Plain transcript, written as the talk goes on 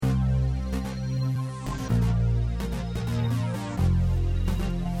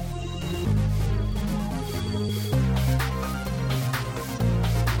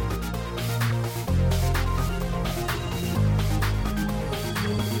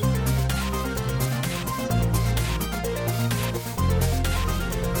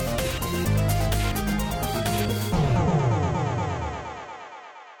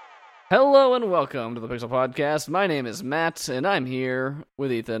Hello and welcome to the Pixel Podcast. My name is Matt, and I'm here with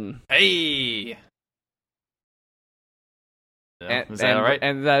Ethan. Hey! And, is that all right?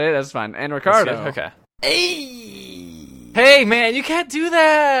 And that's fine. And Ricardo. Okay. Hey, man, you can't do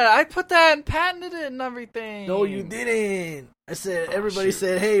that! I put that and patented it and everything! No, you didn't! I said, everybody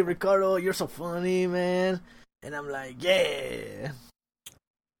said, hey, Ricardo, you're so funny, man. And I'm like, yeah.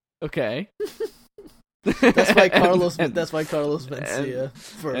 Okay. That's why Carlos Mencia.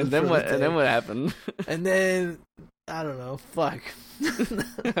 And then what happened? And then I don't know. Fuck.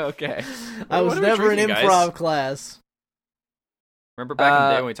 Okay. I was never in improv class. Remember back in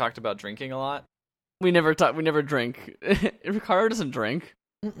the day when we talked about drinking a lot? We never drink. Ricardo doesn't drink.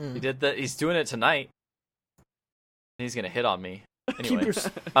 Mm-mm. He did that. He's doing it tonight. He's gonna hit on me. Anyway,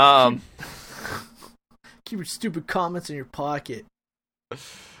 Keep your stupid comments in your pocket.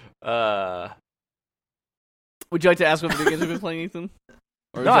 Would you like to ask what video games we've been playing, Ethan?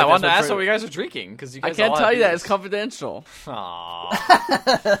 No, I wanted to ask what you guys are drinking because you guys. I can't tell you that; it's confidential.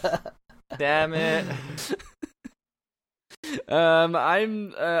 Aww. Damn it.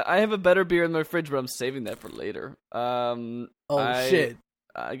 I have a better beer in my fridge, but I'm saving that for later. Shit!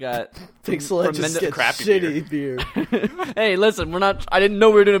 I got Pixel just gets crappy shitty beer. Hey, listen, I didn't know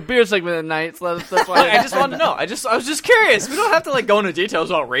we were doing a beer segment at night, so that's why I just wanted to know. I was just curious. We don't have to go into details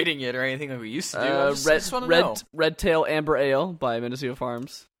about rating it or anything like we used to do. I just want to know. Red Tail Amber Ale by Mendocino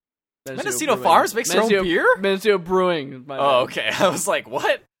Farms. Mendocino Farms makes their own beer? Mendocino Brewing. Oh, okay. I was like,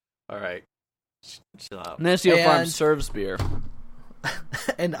 what? All right. Chill out. Mendocino Farms serves beer.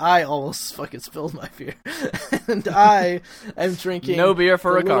 And I almost fucking spilled my beer. And I am drinking no beer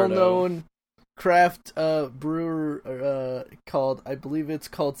for Ricardo. Little-known craft brewer called, I believe it's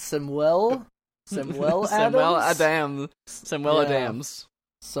called Samuel Adams. Samuel Adams.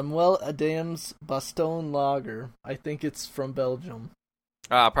 Samuel Adams Bastogne Lager. I think it's from Belgium.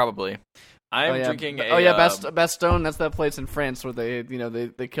 Probably. I'm drinking a... Bastogne, that's that place in France where they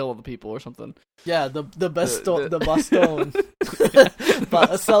kill all the people or something. Yeah, the Bastogne.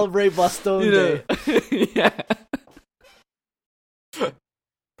 Celebrate Bastogne Day. Yeah.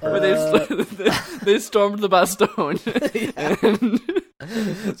 Where they stormed the Bastogne.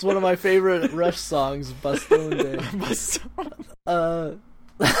 It's one of my favorite Rush songs, Bastogne Day.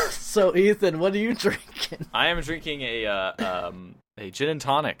 So, Ethan, what are you drinking? I am drinking a gin and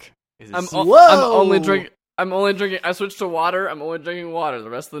tonic. I'm only drinking. I switched to water. I'm only drinking water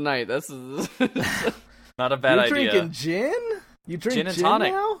the rest of the night. That's not a bad idea. You're drinking gin? You drink gin and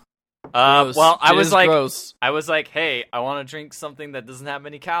tonic now? Well, gin I was like, gross. hey, I want to drink something that doesn't have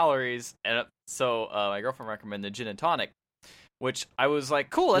many calories, and so my girlfriend recommended gin and tonic, which I was like,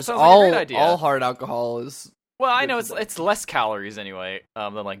 cool. That sounds like a great idea. All hard alcohol is. Well, I know it's less calories anyway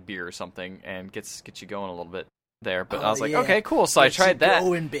than like beer or something, and gets you going a little bit there. But I was like, okay, cool. So I tried that.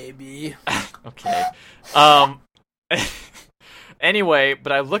 Going, baby. Okay. Anyway,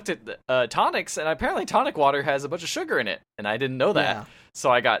 but I looked at tonics, and apparently tonic water has a bunch of sugar in it, and I didn't know that. Yeah. So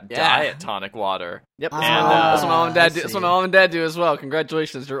I got diet tonic water. Yep. And, that's what my mom and dad do. That's what my mom and dad do as well.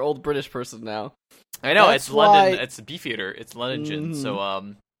 Congratulations, you're an old British person now. I know. That's it's London. why... It's Beefeater. It's London gin.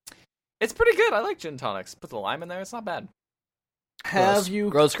 So it's pretty good. I like gin tonics. Put the lime in there. It's not bad. Gross.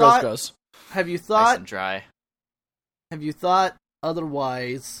 Gross. Have you Nice thought? and dry. Have you thought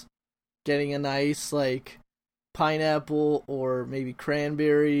otherwise? Getting a nice pineapple or maybe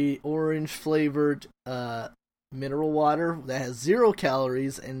cranberry, orange flavored mineral water that has 0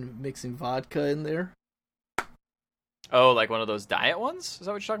 calories and mixing vodka in there. Oh, like one of those diet ones? Is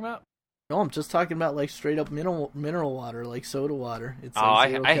that what you're talking about? No, I'm just talking about straight up mineral water, like soda water. It's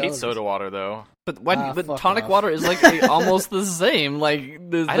I hate soda water though. But tonic off. water is almost the same.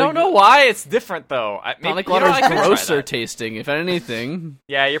 I don't know why it's different though. Tonic water is grosser tasting, if anything.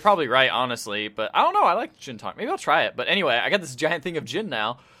 Yeah, you're probably right, honestly. But I don't know. I like gin tonic. Maybe I'll try it. But anyway, I got this giant thing of gin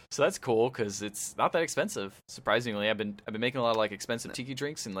now, so that's cool because it's not that expensive. Surprisingly, I've been making a lot of expensive tiki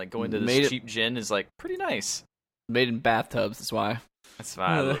drinks, and going to this cheap gin is pretty nice. Made in bathtubs. That's why. That's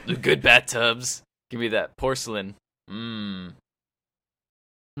fine. The good bathtubs. Give me that porcelain.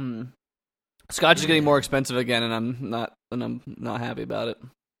 Scotch is getting more expensive again, and I'm not happy about it.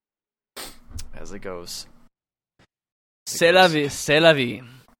 As it goes. C'est la vie.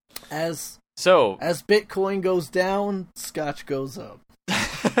 As So as Bitcoin goes down, Scotch goes up.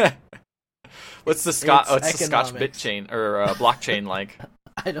 What's the Scotch bit chain or blockchain like?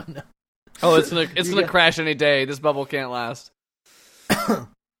 I don't know. Oh, it's gonna crash any day. This bubble can't last.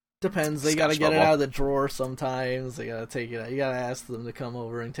 Depends. They gotta get it out of the drawer sometimes. They gotta take it out. You gotta ask them to come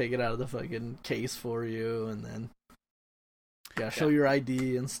over and take it out of the fucking case for you, and then you gotta show your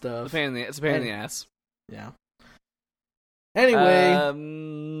ID and stuff. It's a pain in the ass. Yeah. Anyway,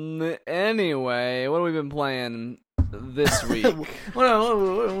 Anyway, what have we been playing this week?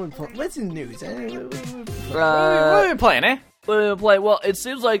 What's in the news? What have you been playing, eh? What have we been playing? Well, it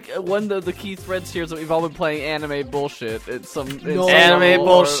seems like one of the key threads here is that we've all been playing anime bullshit. It's No. Anime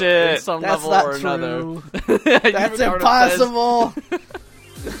bullshit. Some That's level not or another. true. That's impossible.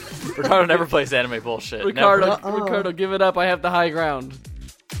 Ricardo never plays anime bullshit. Ricardo, Never. Ricardo, give it up. I have the high ground.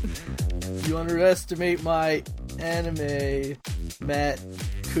 You underestimate my anime, Matt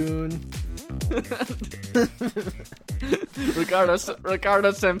Kuhn. Ricardo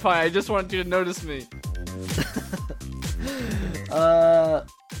senpai, I just want you to notice me.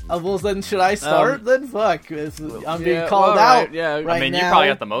 Well then, should I start then? Fuck, I'm being called well, out. Right, yeah, right I mean, now. you probably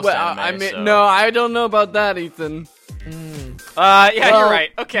got the most anime. I mean, so. no, I don't know about that, Ethan. You're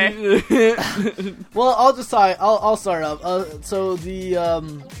right. Okay. Well, I'll start up. So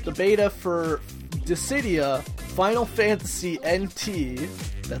the beta for Dissidia Final Fantasy NT.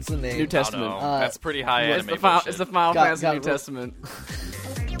 That's the name. New Testament. That's pretty high It's anime the Final Fantasy New Testament.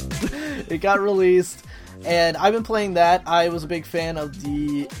 It got released, and I've been playing that. I was a big fan of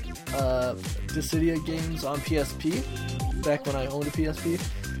the Dissidia games on PSP back when I owned a PSP,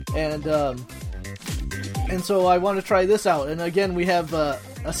 and so I want to try this out. And again, we have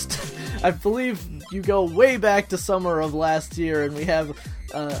I believe you go way back to summer of last year, and we have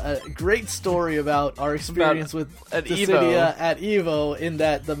a great story about our experience with Dissidia at Evo. In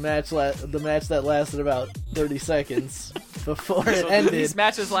that the match that lasted about 30 seconds before it ended. These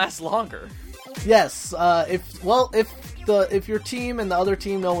matches last longer. Yes, if your team and the other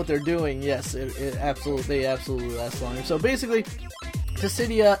team know what they're doing, yes, they absolutely last longer. So basically,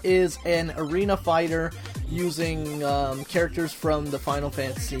 Dissidia is an arena fighter using characters from the Final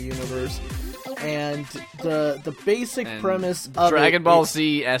Fantasy universe, and the basic premise of Dragon Ball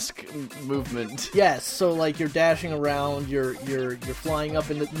Z-esque movement. Yes, so like you're dashing around, you're flying up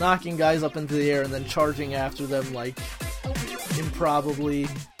and knocking guys up into the air, and then charging after them like improbably.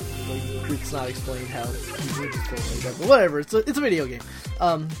 Like, it's not explained how you would just like that, but whatever. It's a video game.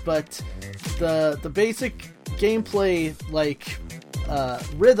 But the basic gameplay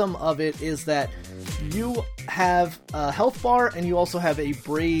rhythm of it is that you have a health bar and you also have a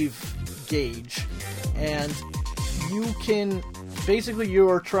brave gauge, and you can basically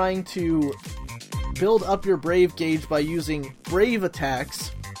you're trying to build up your brave gauge by using brave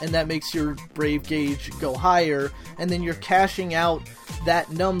attacks, and that makes your brave gauge go higher, and then you're cashing out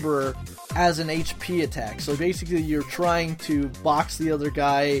that number as an HP attack. So basically you're trying to box the other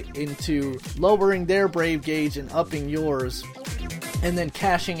guy into lowering their brave gauge and upping yours, and then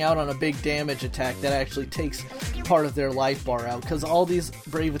cashing out on a big damage attack that actually takes part of their life bar out, because all these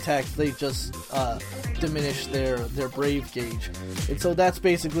brave attacks, they just diminish their brave gauge. And so that's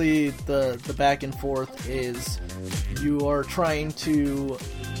basically the back and forth is you are trying to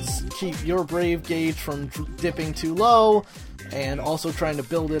keep your brave gauge from dipping too low, and also trying to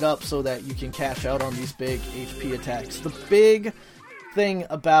build it up so that you can cash out on these big HP attacks. The big thing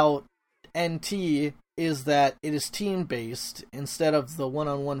about NT is that it is team-based instead of the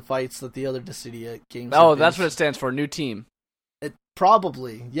one-on-one fights that the other Dissidia games Oh, that's what it stands for, new team.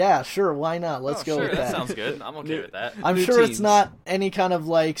 Probably. Yeah, sure, why not? Let's go with that. That sounds good. I'm okay with that. I'm New sure teams. it's not any kind of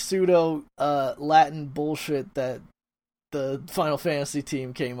like pseudo Latin bullshit that the Final Fantasy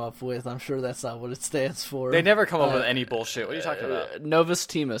team came up with. I'm sure that's not what it stands for. They never come up with any bullshit. What are you talking about? Novus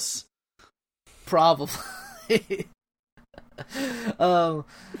Temus. Probably. It's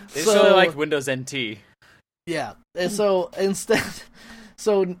really like Windows NT. Yeah, and so instead,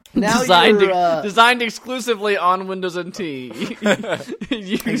 so now designed exclusively on Windows NT.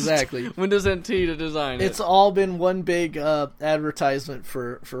 Used Exactly. Windows NT to design it. It's all been one big advertisement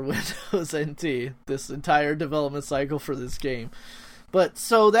for Windows NT, this entire development cycle for this game. But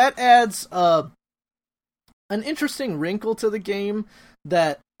so that adds an interesting wrinkle to the game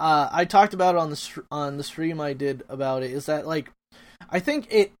that I talked about on the stream I did about it, is that like I think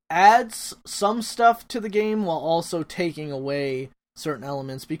it adds some stuff to the game while also taking away certain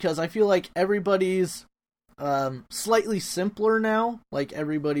elements, because I feel like everybody's slightly simpler now. Like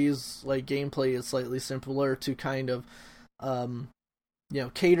everybody's like gameplay is slightly simpler to kind of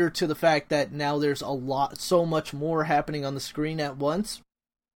cater to the fact that now there's so much more happening on the screen at once.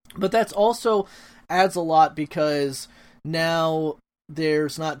 But that's also adds a lot because now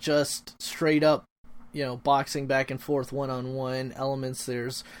there's not just straight up boxing back and forth one-on-one elements.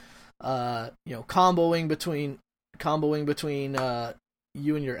 There's comboing between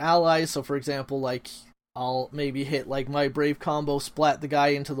you and your allies. So for example, like I'll maybe hit like my brave combo, splat the guy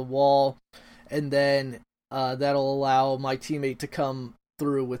into the wall, and then that'll allow my teammate to come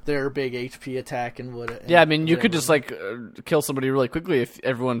through with their big HP attack and what. Yeah, I mean, you could just like kill somebody really quickly if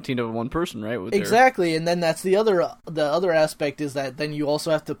everyone teamed up with one person, right? Exactly, and then that's the other aspect is that then you also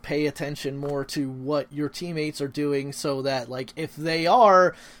have to pay attention more to what your teammates are doing, so that like if they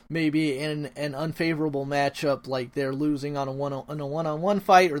are maybe in an unfavorable matchup, like they're losing on a one-on-one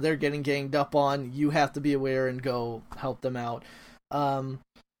fight or they're getting ganged up on, you have to be aware and go help them out.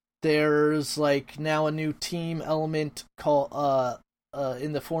 There's like now a new team element called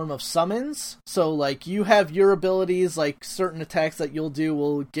in the form of summons. So like you have your abilities, like certain attacks that you'll do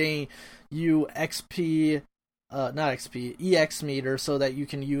will gain you XP, not XP, EX meter, so that you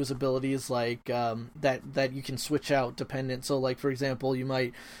can use abilities like that you can switch out dependent. So like for example, you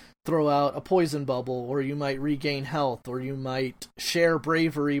might throw out a poison bubble, or you might regain health, or you might share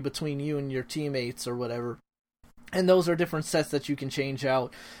bravery between you and your teammates or whatever. And those are different sets that you can change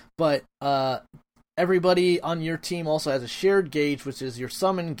out. But everybody on your team also has a shared gauge, which is your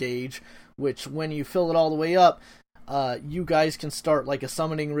summon gauge, which when you fill it all the way up, you guys can start like a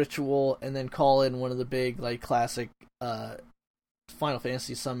summoning ritual and then call in one of the big like classic Final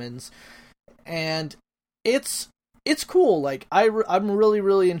Fantasy summons. And it's cool. Like I'm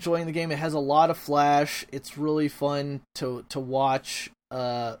really enjoying the game. It has a lot of flash. It's really fun to watch.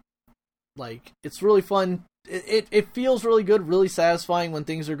 Like it's really fun. It feels really good, really satisfying when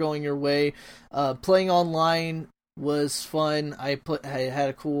things are going your way. Playing online was fun. I had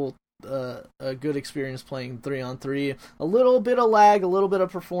a cool, a good experience playing 3-on-3. A little bit of lag, a little bit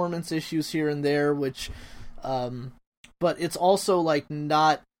of performance issues here and there, which, but it's also like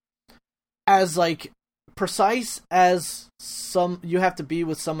not as like precise as some you have to be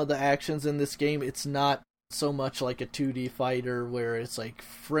with some of the actions in this game. It's not so much like a 2D fighter where it's like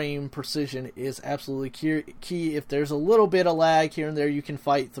frame precision is absolutely key. If there's a little bit of lag here and there, you can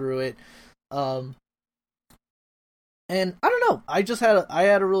fight through it. And I don't know, I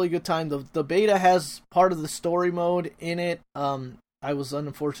had a really good time. The beta has part of the story mode in it. I was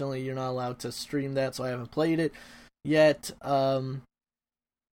unfortunately, you're not allowed to stream that, so I haven't played it yet.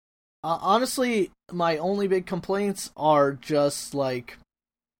 Honestly, my only big complaints are just like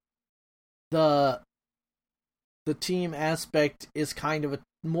the team aspect is kind of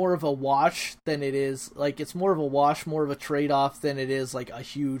more of a wash than it is, like it's more of a wash, more of a trade-off than it is like a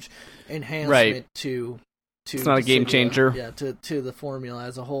huge enhancement to it's not a game changer. Yeah, to the formula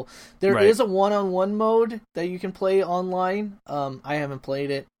as a whole. There is a one-on-one mode that you can play online. I haven't played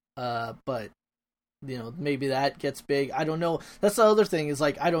it, but you know, maybe that gets big. I don't know. That's the other thing is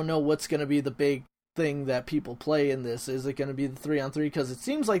like I don't know what's going to be the big thing that people play in this. Is it going to be the 3-on-3? Because it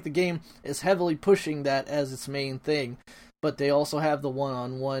seems like the game is heavily pushing that as its main thing, but they also have the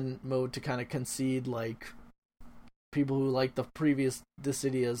one-on-one mode to kind of concede like people who like the previous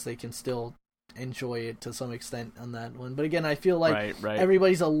Dissidias, they can still enjoy it to some extent on that one. But again, I feel like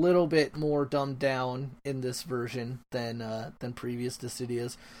everybody's a little bit more dumbed down in this version than previous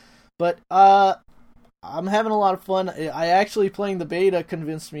Dissidias. But I'm having a lot of fun. I actually playing the beta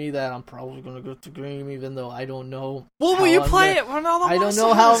convinced me that I'm probably going to go to the game, even though I don't know. Well, will you play it when all the I don't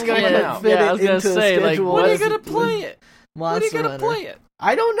know how I'm going to fit it into the schedule. Like, when are you going to play it? When are you going to play it?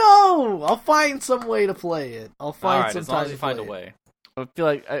 I don't know. I'll find some way to play it. I'll find some as long time as you to find play a way. I feel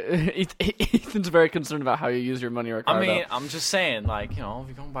like Ethan's very concerned about how you use your money, Ricardo. I mean, I'm just saying, like, you know, if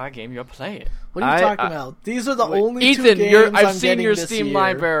you're going to buy a game, you got to play it. What are you talking about? These are the only Ethan, two games I've seen your Steam year.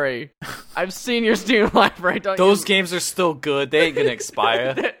 library. I've seen your Steam library. Those games are still good. They ain't going to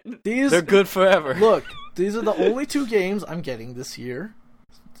expire. They're good forever. Look, these are the only two games I'm getting this year.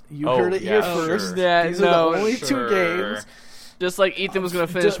 You heard it here first. Sure. Yeah, these are the only two games. Just like Ethan was going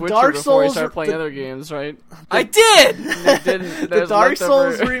to finish Witcher Dark before he Souls, started playing other games, right? I did! The Dark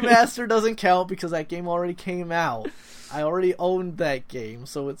Souls remaster doesn't count because that game already came out. I already owned that game,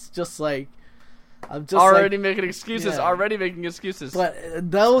 so it's just like... I'm just already making excuses. Yeah. Already making excuses. But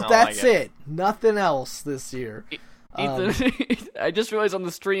that's it. Nothing else this year. Ethan, I just realized on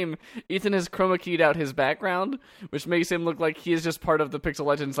the stream, Ethan has chroma keyed out his background, which makes him look like he is just part of the Pixel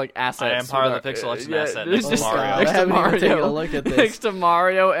Legends like assets. I am part of the Pixel Legends asset. Next to Mario. I haven't even taken a look at this. Next to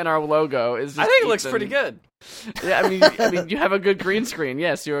Mario and our logo is. Just I think Ethan. It looks pretty good. Yeah, I mean, you have a good green screen.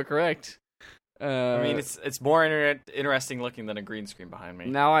 Yes, you are correct. I mean, it's more interesting looking than a green screen behind me.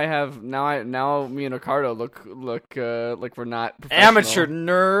 Now me and Ricardo look like we're not amateur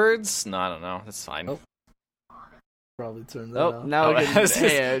nerds. No, I don't know. That's fine. Oh. Probably turn that off. Now we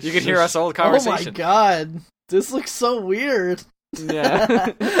can, you can hear us old conversation. Oh my god, this looks so weird.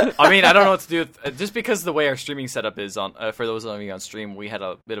 Yeah. I mean, I don't know what to do with, just because the way our streaming setup is on. For those of you on stream, we had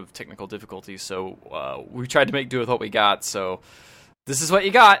a bit of technical difficulties, so we tried to make do with what we got. So this is what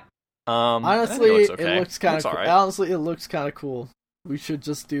you got. Honestly, it looks kind of cool. right. Honestly, it looks kind of cool. We should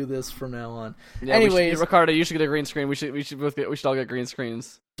just do this from now on. Yeah, Anyways, Ricardo, you should get a green screen. We should all get green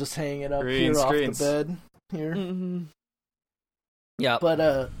screens. Just hang it up Green here screens. off the bed here. Mm-hmm. Yeah,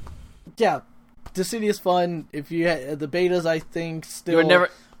 But yeah, Dissidia's fun. If you the betas, I think still.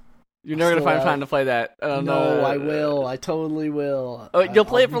 You're never gonna find time to play that. No, I will. I totally will. Oh, you'll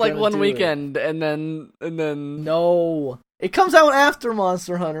play I'll it for like one do weekend, and then. No, it comes out after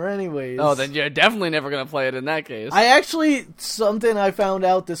Monster Hunter, anyways. Oh, then you're definitely never gonna play it in that case. Something I found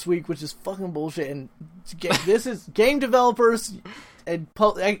out this week, which is fucking bullshit, and this is game developers and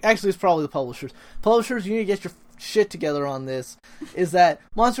actually it's probably the publishers. Publishers, you need to get your shit together on this. Is that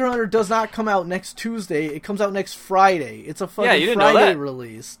Monster Hunter does not come out next Tuesday? It comes out next Friday. It's a fucking Friday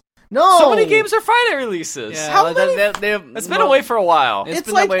release. No, so many games are Friday releases. Yeah, How many? It's been away for a while. It's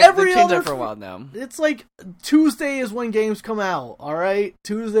been like that way, every they've changed other it for a while now. It's like Tuesday is when games come out. All right,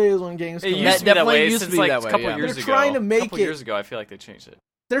 Tuesday is when games come It out. used to be that way used to since be like that a way, couple yeah. years They're ago. trying to make a couple it- years ago, I feel like they changed it.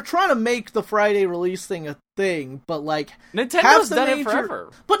 They're trying to make the Friday release thing a thing, but like half Nintendo's the done it major- forever.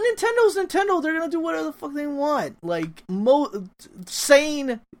 But Nintendo's Nintendo. They're gonna do whatever the fuck they want. Like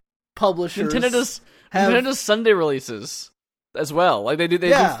sane publishers. Nintendo's Sunday releases as well. Like they do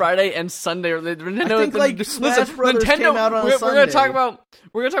Friday and Sunday. Nintendo, I think like Smash Brothers came out on a Sunday. We're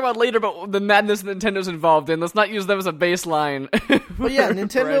gonna talk about later about the madness Nintendo's involved in. Let's not use them as a baseline. But yeah, for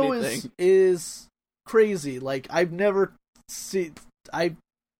Nintendo anything. is crazy. Like I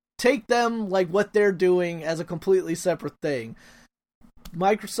take them like what they're doing as a completely separate thing.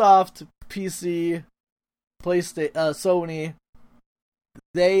 Microsoft, PC, PlayStation, Sony,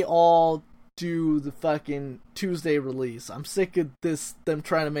 they all do the fucking Tuesday release. I'm sick of them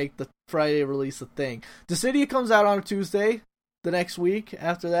trying to make the Friday release a thing. Dissidia comes out on a Tuesday the next week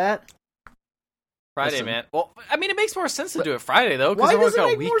after that. Friday, Listen. man. Well, I mean, it makes more sense to do it Friday, though. Why does it got a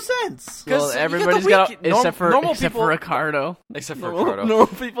make week. more sense? Well, you get everybody's the got week- except for normal people- Ricardo. Except for Ricardo. Normal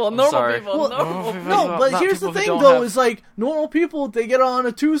people. sorry. Well, Normal people. no, but not here's the people who thing, don't though, have- is like normal people, they get on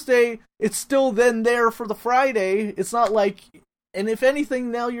a Tuesday, it's still then there for the Friday. It's not like, and if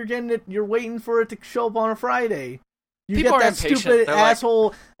anything, now you're waiting for it to show up on a Friday. You People get are that impatient. stupid They're like-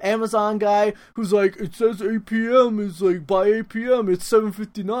 asshole Amazon guy who's like, it says 8 p.m. It's like, by 8 p.m. it's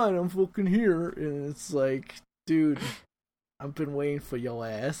 7:59. I'm fucking here, and it's like, dude, I've been waiting for your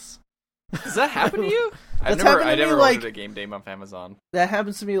ass. Does that happen to you? I That's happened to never me, like- ordered a game day off Amazon. That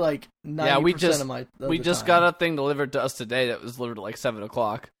happens to me like 90% of my. We just got a thing delivered to us today that was delivered at like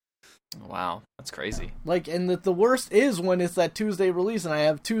 7:00. Wow, that's crazy. Like, and the worst is when it's that Tuesday release and I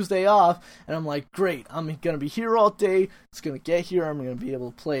have Tuesday off, and I'm like, great, I'm gonna be here all day, it's gonna get here, I'm gonna be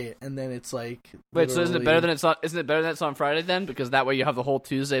able to play it, and then it's like... Wait, so isn't it better literally- than isn't it better than it's on Friday then? Because that way you have the whole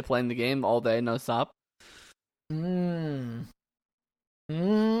Tuesday playing the game all day, no stop.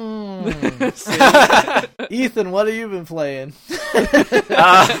 Ethan, what have you been playing?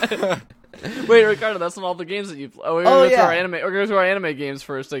 Wait, Ricardo, that's not all the games that you've. Oh, we're Oh, gonna go to yeah. our anime. We're going to our anime games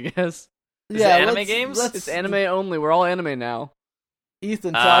first, I guess. Is it anime games? It's anime only. We're all anime now.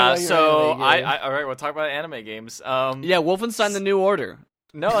 Ethan, talk about your so anime I game. all right, we'll talk about anime games. Yeah, Wolfenstein: The New Order.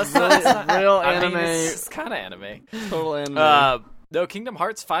 No, it's not. It's not Real I mean, anime. it's kind of anime. Total anime. No, Kingdom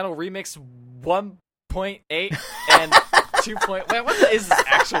Hearts Final Remix 1.8 and 2. Wait, what is this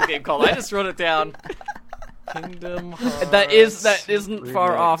actual game called? I just wrote it down. Kingdom Hearts. That isn't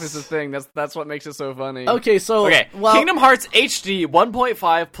far Remix. off. Is the thing. That's what makes it so funny. Okay, so... Okay, well, Kingdom Hearts HD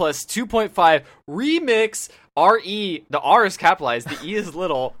 1.5 plus 2.5 Remix RE. The R is capitalized, the E is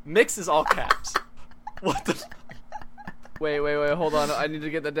little, mix is all caps. What the? Wait. Hold on. I need to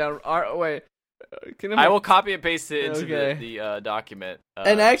get that down. Wait. I will copy and paste it into Okay. the document.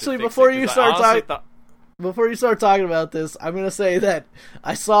 And to actually, fix before it, 'cause you I start honestly talking... Before you start talking about this, I'm gonna say that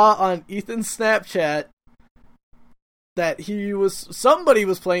I saw on Ethan's Snapchat that somebody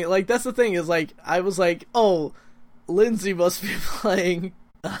was playing. Like, that's the thing, is like, I was like, oh, Lindsay must be playing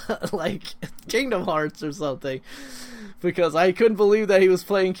like Kingdom Hearts or something, because I couldn't believe that he was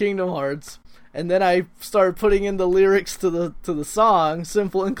playing Kingdom Hearts. And then I started putting in the lyrics to the song,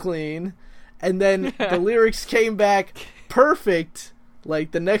 Simple and Clean, and then the lyrics came back perfect.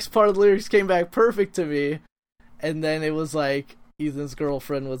 Like, the next part of the lyrics came back perfect to me, and then it was like, Ethan's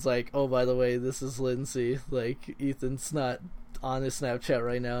girlfriend was like, oh, by the way, this is Lindsay. Like, Ethan's not on his Snapchat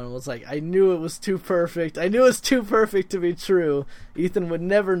right now, and I was like, I knew it was too perfect. I knew it was too perfect to be true. Ethan would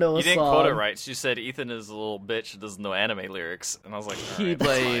never know a song. You didn't quote it right. She said Ethan is a little bitch who doesn't know anime lyrics, and I was like, all right,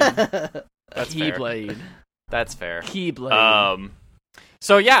 Keyblade. that's fair. Keyblade. That's fair. Keyblade.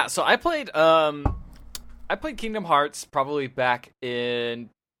 So yeah, so I played Kingdom Hearts probably back in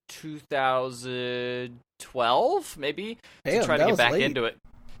 2012, maybe, Damn, to try that to get was back late. into it.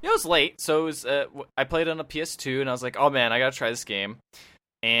 It was late, so it was. I played on a PS2, and I was like, "Oh man, I gotta try this game."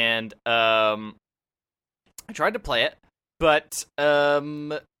 And I tried to play it, but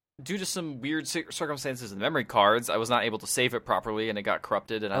due to some weird circumstances in the memory cards, I was not able to save it properly, and it got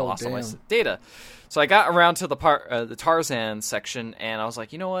corrupted, and I lost all my data. So I got around to the Tarzan section, and I was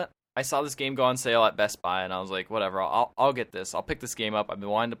like, you know what? I saw this game go on sale at Best Buy, and I was like, whatever, I'll get this. I'll pick this game up. I've been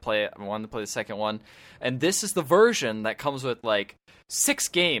wanting to play it. I wanted to play the second one, and this is the version that comes with like 6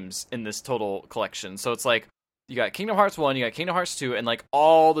 games in this total collection. So it's like you got Kingdom Hearts 1, you got Kingdom Hearts 2, and like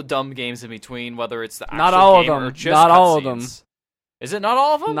all the dumb games in between, whether it's the actual not all game of them. or just Not all of them. Is it not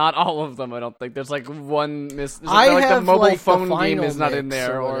all of them? Not all of them. I don't think there's like one. I like have, the mobile like, the phone game final is not in mix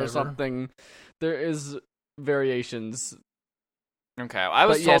there or or whatever. something. There is variations. Okay, I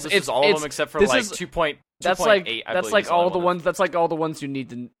was But told yes, this is all of them except for this like is- 2.8. That's 2.8, like I that's believe, like is the only all the one ones. That's like all the ones you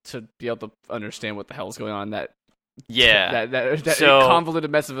need to be able to understand what the hell's going on. Yeah. That So- convoluted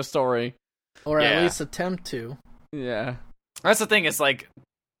mess of a story. Or at Yeah. least attempt to. Yeah. That's the thing. It's like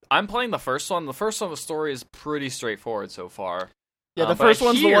I'm playing the first one. The first one, the story is pretty straightforward so far. Yeah, the But first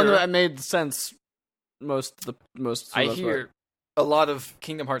one's the one hear- that made sense most. I hear a lot of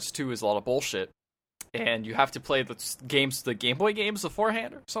Kingdom Hearts 2 is a lot of bullshit, and you have to play the Game Boy games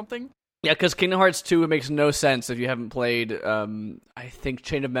beforehand or something. Yeah, because Kingdom Hearts 2 it makes no sense if you haven't played. I think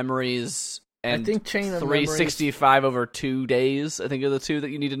Chain of Memories and I think Chain of 365 over 2 days. I think are the two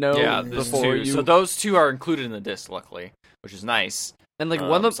that you need to know before you. So those 2 are included in the disc, luckily, which is nice. And like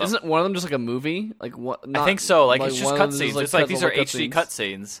one of them isn't one of them just like a movie? Like what? I think so. Like it's just one of them cutscenes. is, It's like these are HD cutscenes.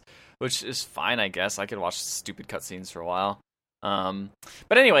 cutscenes, which is fine, I guess. I could watch stupid cutscenes for a while.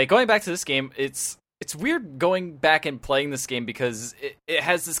 But anyway, going back to this game, it's weird going back and playing this game because it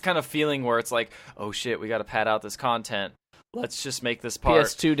has this kind of feeling where it's like, oh shit, we got to pad out this content. Let's just make this part.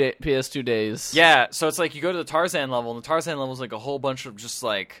 PS2 days. Yeah, so it's like you go to the Tarzan level, and the Tarzan level is like a whole bunch of just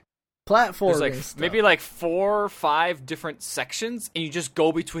like Platforming there's like stuff. maybe like 4 or 5 different sections, and you just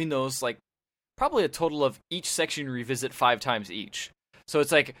go between those like probably a total of each section you revisit 5 times each. So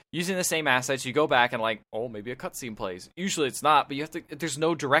it's like using the same assets, you go back and like, oh, maybe a cutscene plays. Usually it's not, but you have to. There's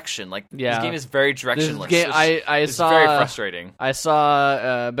no direction. Like this game is very directionless. It's very frustrating. I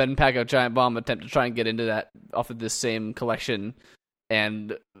saw Ben Paco Giant Bomb attempt to try and get into that off of this same collection,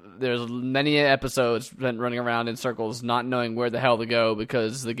 and there's many episodes spent running around in circles, not knowing where the hell to go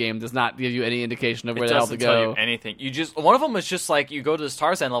because the game does not give you any indication of where the hell to go. It doesn't tell you anything. You just one of them is just like you go to this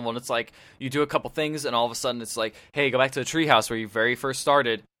Tarzan level and it's like you do a couple things and all of a sudden it's like, hey, go back to the treehouse where you very first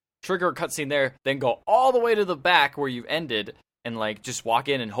started, trigger a cutscene there, then go all the way to the back where you ended and like just walk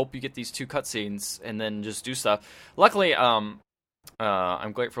in and hope you get these 2 cutscenes and then just do stuff. Luckily, I'm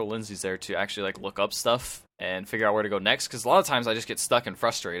grateful Lindsay's there to actually like look up stuff and figure out where to go next because a lot of times I just get stuck and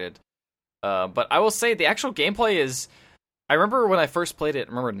frustrated. But I will say the actual gameplay is. I remember when I first played it, I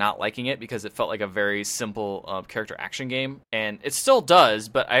remember not liking it because it felt like a very simple character action game, and it still does.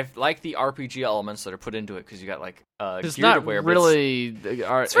 But I like the RPG elements that are put into it because you got like it's gear not to wear. Really,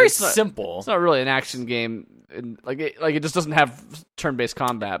 it's very simple. It's not really an action game. Like it just doesn't have turn-based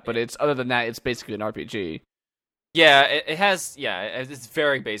combat. But it's other than that, it's basically an RPG. Yeah, it has. Yeah, it's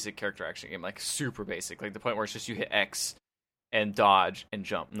very basic character action game, like super basic, like the point where it's just you hit X and dodge and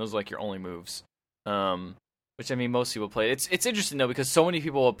jump, and those are like your only moves. Which I mean, most people play. It's interesting though because so many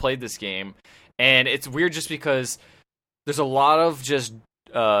people have played this game, and it's weird just because there's a lot of just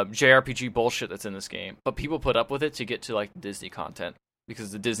JRPG bullshit that's in this game, but people put up with it to get to like Disney content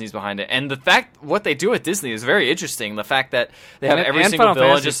because the Disney's behind it, and the fact what they do at Disney is very interesting. The fact that they have every single Final villain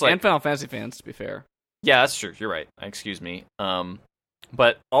Fantasy, just like and Final Fantasy fans, to be fair. Yeah, that's true. You're right. Excuse me.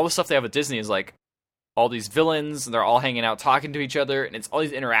 But all the stuff they have at Disney is like all these villains, and they're all hanging out talking to each other, and it's all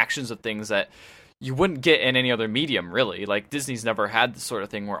these interactions of things that you wouldn't get in any other medium, really. Like, Disney's never had this sort of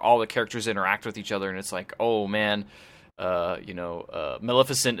thing where all the characters interact with each other, and it's like, oh, man,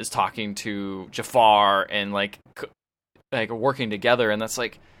 Maleficent is talking to Jafar, and, like working together, and that's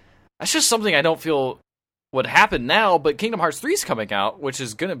just something I don't feel would happen now, but Kingdom Hearts 3 is coming out, which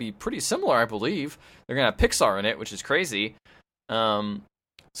is going to be pretty similar, I believe. They're going to have Pixar in it, which is crazy. So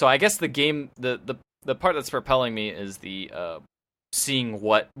I guess the game, the part that's propelling me is the seeing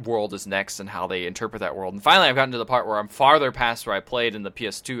what world is next and how they interpret that world. And finally, I've gotten to the part where I'm farther past where I played in the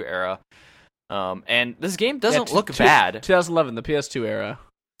PS2 era. And this game doesn't look bad. 2011, the PS2 era.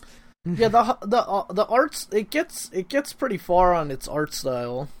 Yeah, the arts it gets pretty far on its art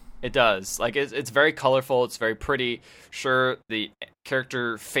style. It does. Like it's very colorful. It's very pretty. Sure, the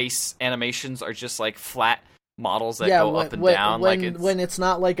character face animations are just like flat models that go up and down. When it's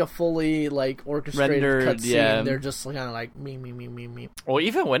not like a fully like orchestrated rendered cutscene, they're just kind of like me. Well,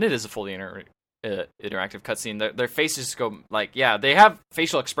 even when it is a fully interactive cutscene. Their faces go like, yeah, they have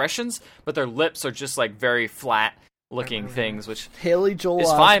facial expressions, but their lips are just like very flat looking things, which Haley Joel is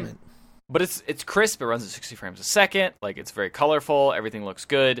Osment. fine. But it's crisp. It runs at 60 frames a second. Like, it's very colorful. Everything looks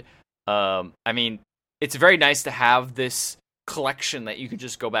good. I mean, it's very nice to have this collection that you can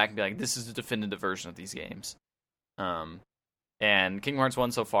just go back and be like, this is the definitive version of these games. And Kingdom Hearts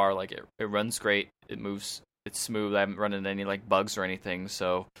 1 so far, like, it runs great. It moves. It's smooth. I haven't run into any, like, bugs or anything.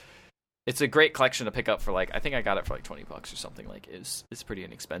 So it's a great collection to pick up for, like, I think I got it for, like, $20 or something. Like, it's pretty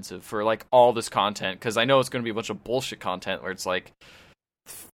inexpensive for, like, all this content. Because I know it's going to be a bunch of bullshit content where it's, like,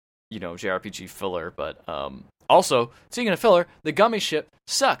 you know, JRPG filler, but also, speaking of filler, the gummy ship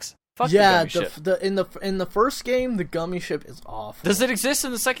sucks. Fuck the gummy ship. In the first game, the gummy ship is awful. Does it exist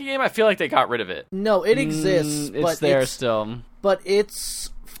in the second game? I feel like they got rid of it. No, it exists, It's but there still. But it's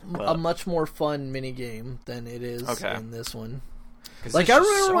a much more fun minigame than it is in this one. Like, I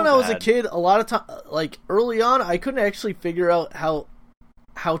remember when I was a kid, a lot of time, like, early on, I couldn't actually figure out how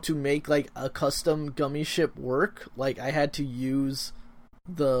to make, like, a custom gummy ship work. Like, I had to use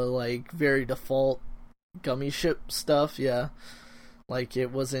the, like, very default gummy ship stuff, yeah. Like,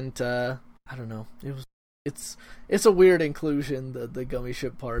 it wasn't, I don't know. It's a weird inclusion, the gummy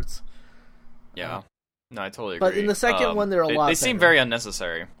ship parts. Yeah. No, I totally agree. But in the second one, they're a lot better. They seem very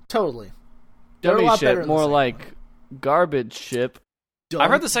unnecessary. Totally. They're Gummy a lot ship, better in the more second like one. garbage ship. I've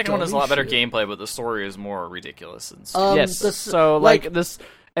heard the second one has a lot better Gummy ship. gameplay, but the story is more ridiculous. And Yes, so, like, this...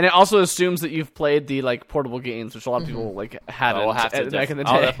 And it also assumes that you've played the, like, portable games, which a lot of people, like, haven't I'll have to back in the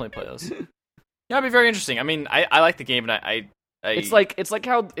day. I'll definitely play those. Yeah, it'd be very interesting. I mean, I like the game, and I It's like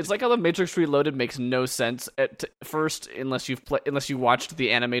how the Matrix Reloaded makes no sense at first unless you watched the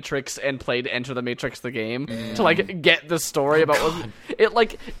Animatrix and played Enter the Matrix the game to like get the story about what it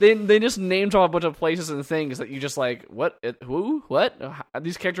like. They just name drop a bunch of places and things that you just like who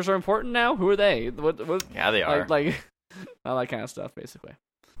these characters are important now. Who are they? What? Yeah, they are like all that kind of stuff basically.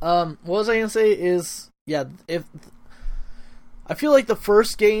 What was I gonna say is if I feel like the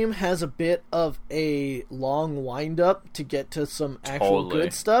first game has a bit of a long wind up to get to some actual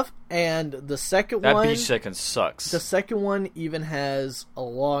good stuff, and the second one, that beach second sucks. The second one even has a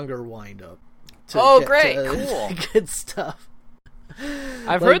longer wind up. Great, cool, good stuff.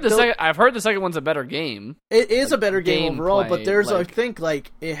 I've heard the second one's a better game. It is a better game overall, Gameplay, but there's like, I think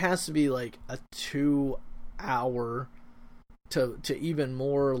like it has to be like a 2 hour to even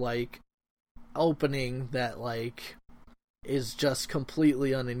more like opening that like is just completely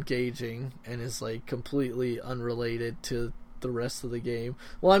unengaging and is like completely unrelated to the rest of the game.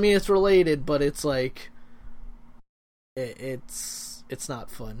 Well, I mean it's related, but it's like it's not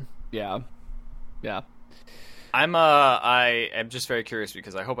fun. Yeah. I am just very curious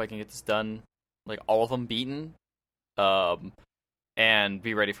because I hope I can get this done, like all of them beaten, and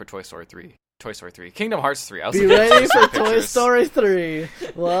be ready for Toy Story 3. Kingdom Hearts 3. Be ready for Toy Story 3.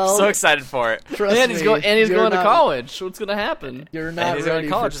 Well, so excited for it. And he's going to college. What's going to happen? You're not he's ready going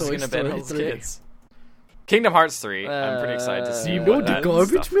to college. for Toy He's going to Story 3. his kids. Kingdom Hearts 3. I'm pretty excited to see You what know that the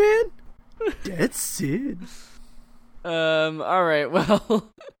garbage stuff. man? That's Sid. All right.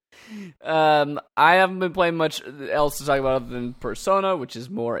 Well, I haven't been playing much else to talk about other than Persona, which is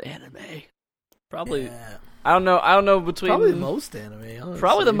more anime. Probably. Yeah. I don't know between Probably the most anime. Honestly.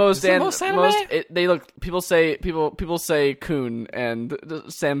 Probably the most anime. People say Kun and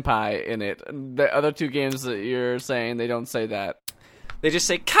Senpai in it. The other two games that you're saying they don't say that. They just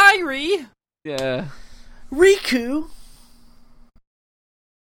say Kairi. Yeah. Riku.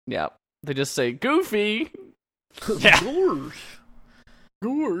 Yeah. They just say Goofy. Yeah.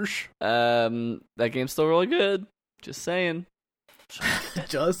 Gosh. That game's still really good. Just saying.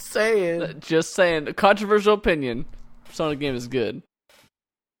 Just saying. Just saying. A controversial opinion. Persona game is good.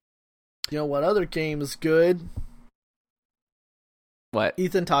 You know what other game is good? What?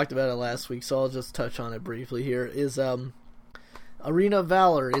 Ethan talked about it last week, so I'll just touch on it briefly here. Is Arena of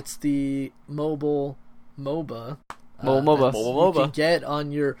Valor. It's the mobile MOBA. MOBA. You can get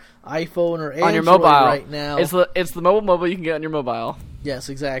on your iPhone or Android on your mobile right now. It's the mobile MOBA you can get on your mobile. Yes,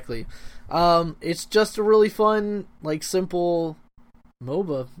 exactly. It's just a really fun, like, simple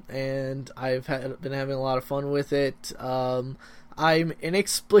MOBA, and I've been having a lot of fun with it. I'm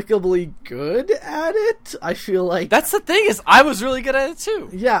inexplicably good at it. I feel like That's the thing, is I was really good at it too.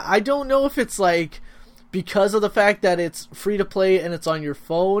 Yeah, I don't know if it's like because of the fact that it's free to play and it's on your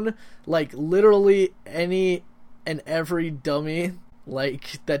phone. Like literally any and every dummy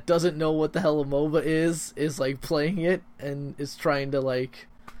like that doesn't know what the hell a MOBA is like playing it and is trying to like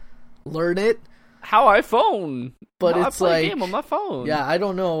learn it. how I phone. But how it's I play like a game on my phone. Yeah, I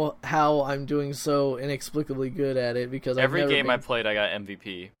don't know how I'm doing so inexplicably good at it because every game I I played, I got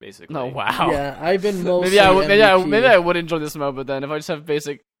MVP basically. Oh wow. Yeah, I've been mostly maybe I would enjoy this mode, but then if I just have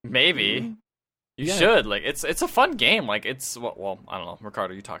basic, maybe you Yeah. should like it's a fun game. Like it's well, I don't know,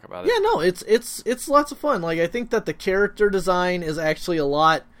 Ricardo, you talk about it. Yeah, no, it's lots of fun. Like I think that the character design is actually a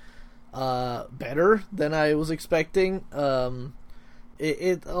lot better than I was expecting. A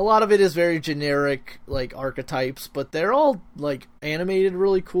lot of it is very generic, like archetypes, but they're all like animated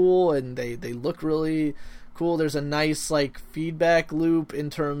really cool, and they look really cool. There's a nice like feedback loop in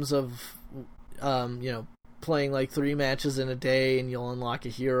terms of playing like 3 matches in a day, and you'll unlock a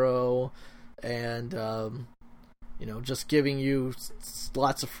hero, and just giving you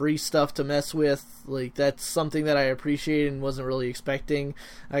lots of free stuff to mess with. Like that's something that I appreciate and wasn't really expecting.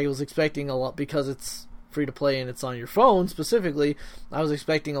 I was expecting a lot because it's free to play and it's on your phone specifically. I was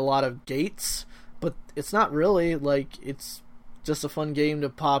expecting a lot of gates, but it's not really. Like it's just a fun game to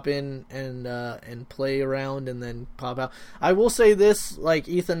pop in and play around and then pop out. I will say this, like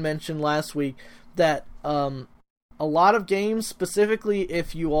Ethan mentioned last week, that a lot of games, specifically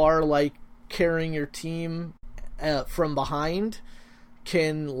if you are like carrying your team from behind,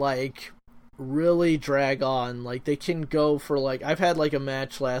 can like really drag on. Like they can go for like, I've had like a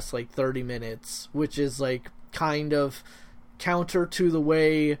match last like 30 minutes, which is like kind of counter to the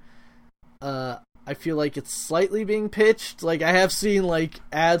way I feel like it's slightly being pitched. Like I have seen like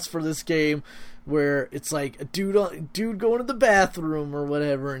ads for this game where it's like a dude going to the bathroom or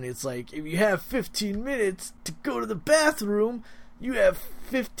whatever, and it's like, if you have 15 minutes to go to the bathroom, you have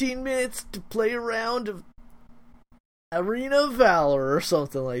 15 minutes to play a round of Arena of Valor or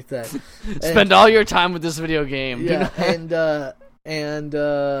something like that. Spend all your time with this video game. Yeah, and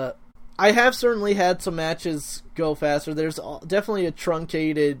I have certainly had some matches go faster. There's definitely a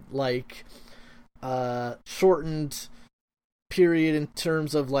truncated, like, shortened period in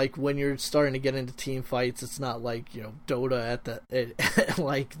terms of like when you're starting to get into team fights. It's not like Dota at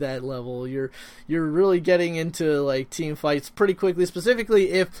like that level. You're really getting into like team fights pretty quickly.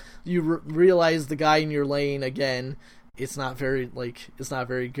 Specifically, if you realize the guy in your lane again, it's not very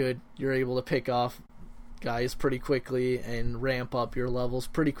good. You're able to pick off guys pretty quickly and ramp up your levels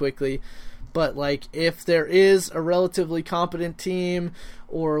pretty quickly. But like if there is a relatively competent team,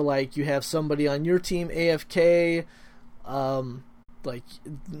 or like you have somebody on your team AFK, like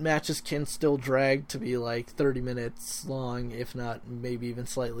matches can still drag to be like 30 minutes long, if not maybe even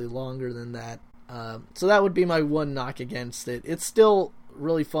slightly longer than that. So that would be my one knock against it. It's still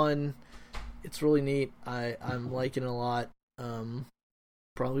really fun. It's really neat. I'm liking it a lot.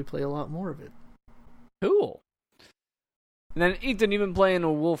 Probably play a lot more of it. Cool. And then Ethan, you've been playing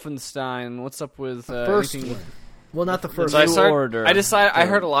Wolfenstein. What's up with first one? Well, not the first. So one. I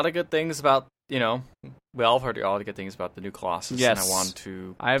heard a lot of good things about, we all have heard a lot of good things about the new Colossus. Yes. And I want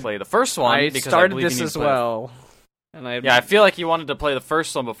to play the first one. I because started I believe this you need as to play well. And I feel like you wanted to play the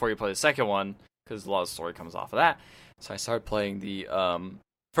first one before you play the second one, because a lot of the story comes off of that. So I started playing the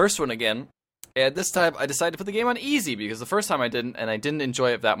first one again. And this time I decided to put the game on easy, because the first time I didn't, and I didn't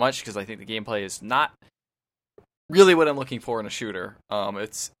enjoy it that much because I think the gameplay is not really what I'm looking for in a shooter.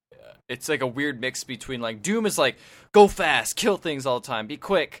 It's like a weird mix between like Doom is like go fast, kill things all the time, be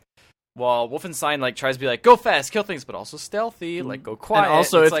quick, while Wolfenstein like tries to be like go fast, kill things, but also stealthy, like go quiet. And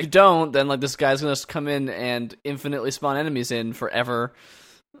also, it's if you don't, then like this guy's gonna come in and infinitely spawn enemies in forever.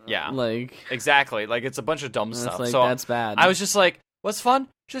 Yeah, like exactly. Like it's a bunch of dumb stuff. Like, so that's bad. I was just like, what's fun?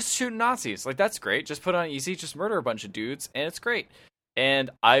 Just shooting Nazis. Like that's great. Just put it on easy. Just murder a bunch of dudes, and it's great. And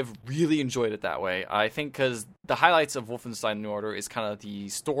I've really enjoyed it that way. I think because the highlights of Wolfenstein New Order is kind of the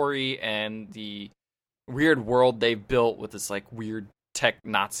story and the weird world they've built with this like weird tech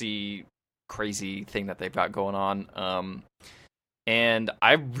Nazi crazy thing that they've got going on. And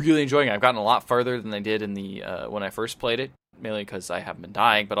I'm really enjoying it. I've gotten a lot farther than I did in the when I first played it, mainly because I haven't been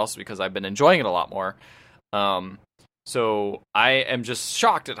dying, but also because I've been enjoying it a lot more. So I am just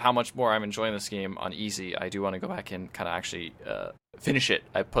shocked at how much more I'm enjoying this game on easy. I do want to go back and kind of actually finish it.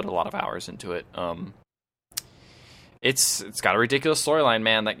 I put a lot of hours into it. It's got a ridiculous storyline,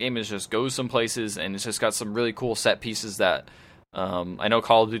 man. That game just goes some places, and it's just got some really cool set pieces that I know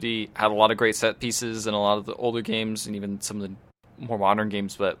Call of Duty had a lot of great set pieces in a lot of the older games and even some of the more modern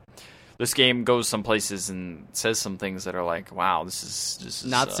games, but this game goes some places and says some things that are like, wow, this is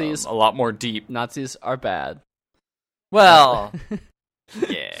Nazis a lot more deep. Nazis are bad. Well,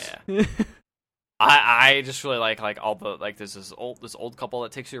 yeah. I just really like all the like there's this old couple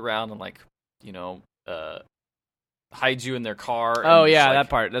that takes you around and like hides you in their car. Oh and yeah, like, that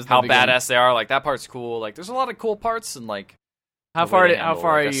part. That's how badass they are. Like that part's cool. Like there's a lot of cool parts and like how far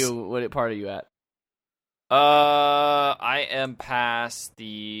are you? What part are you at? I am past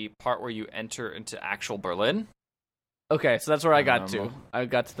the part where you enter into actual Berlin. Okay, so that's where I got to. I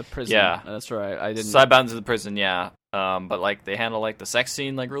got to the prison. Yeah, that's right. I didn't. So I bound to the prison. Yeah. But like they handle like the sex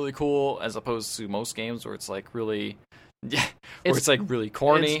scene like really cool, as opposed to most games where it's like really, it's like really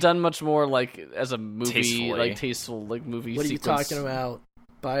corny. It's done much more like as a movie, Tastefully. like tasteful, like movie. What sequence. are you talking about?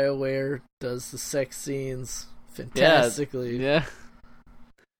 BioWare does the sex scenes fantastically. Yeah.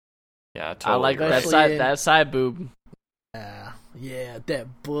 Yeah, totally. I like Especially that side boob. Yeah,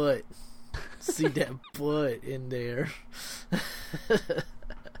 that butt. See that butt in there.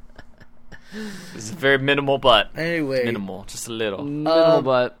 It's a very minimal butt. Anyway, Minimal, just a little. Little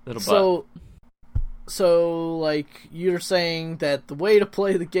butt. Little butt. So, like, you're saying that the way to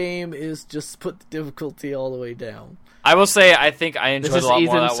play the game is just put the difficulty all the way down. I will say, I think I enjoyed This it a lot is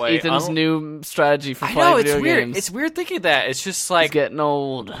more that way. Ethan's new strategy for I playing know, it's video weird. games. It's weird thinking that. It's just like He's getting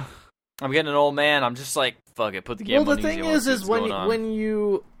old. I'm getting an old man. I'm just like, fuck it, put the game Well, on the easy. thing I wanna see is what's going on. when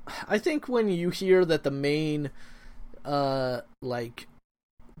you, I think when you hear that the main, like,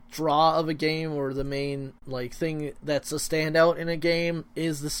 draw of a game or the main like thing that's a standout in a game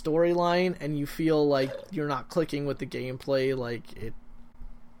is the storyline, and you feel like you're not clicking with the gameplay, like it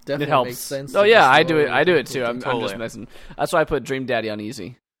definitely It helps. makes sense. Oh to yeah, just I do lower it. I do it the too. I'm difficulty. just messing. That's why I put Dream Daddy on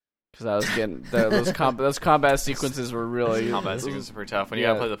easy, because I was getting those combat sequences were really combat sequences are pretty tough when you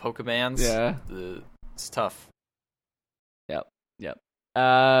Yeah. gotta play the Pokemans. Yeah, it's tough. Yep.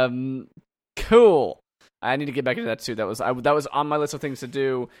 Cool. I need to get back into that too. That was on my list of things to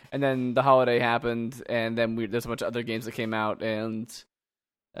do, and then the holiday happened, and then there's a bunch of other games that came out, and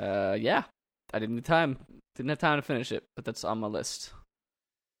yeah, I didn't have time to finish it, but that's on my list.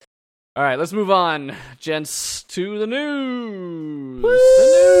 All right, let's move on, gents, to the news.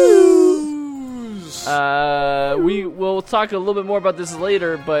 Woo! The news. We will talk a little bit more about this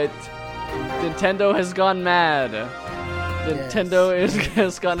later, but Nintendo has gone mad. Nintendo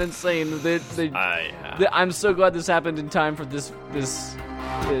has gone insane. I'm so glad this happened in time for this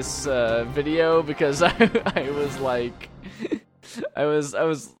video, because I was like, I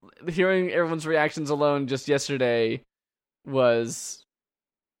was hearing everyone's reactions alone just yesterday was,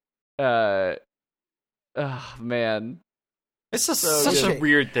 man, It's just So such good. a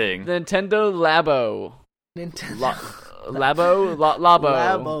weird thing. Nintendo Labo, Nintendo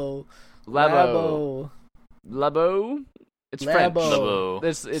Labo. It's French. Labo.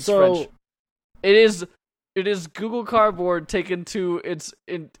 It's So- French. It is Google Cardboard taken to its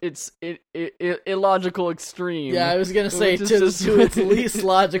illogical extreme. Yeah, I was gonna say Which is to just- its least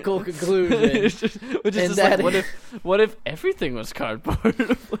logical conclusion. Which is And just like, that- what if everything was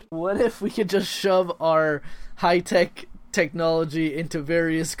cardboard? What if we could just shove our high-tech technology into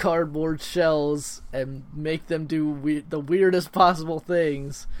various cardboard shells and make them do the weirdest possible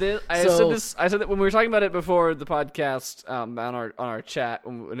things? I said that when we were talking about it before the podcast, on our chat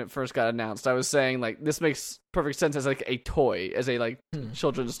when it first got announced. I was saying like this makes perfect sense as like a toy, as a like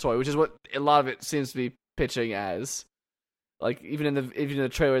children's toy, which is what a lot of it seems to be pitching as. Like even in the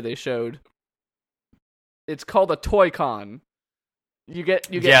trailer they showed, it's called a Toy Con. You get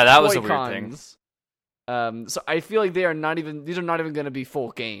Yeah, that was toy a weird thing. cons. So I feel like these are not even going to be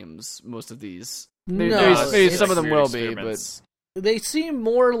full games. Most of these, maybe it's some of them weird will be, experiments. but They seem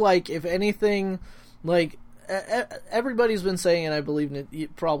more like, if anything, like everybody's been saying, and I believe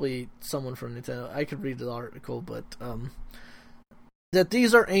probably someone from Nintendo. I could read the article, but that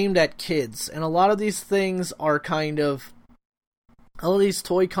these are aimed at kids, and a lot of these things are kind of. All of these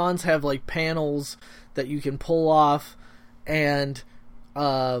toy cons have like panels that you can pull off, and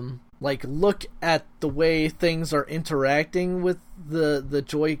like look at the way things are interacting with the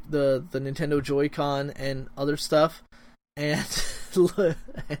Nintendo Joy-Con and other stuff, and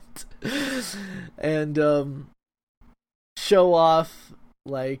show off.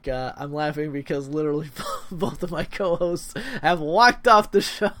 Like I'm laughing because literally both of my co-hosts have walked off the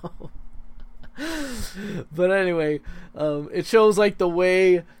show. But anyway, it shows like the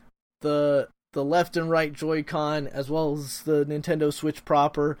way the left and right Joy-Con, as well as the Nintendo Switch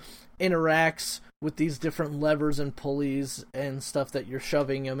proper, interacts with these different levers and pulleys and stuff that you're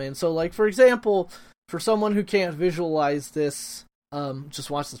shoving them in. So, like, for example, for someone who can't visualize this, just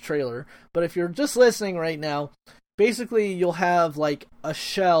watch the trailer. But if you're just listening right now, basically you'll have, like, a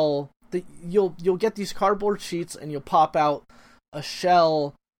shell. You'll get these cardboard sheets, and you'll pop out a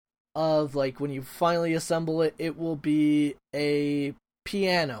shell of, like, when you finally assemble it, it will be a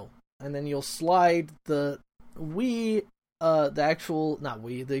piano. And then you'll slide the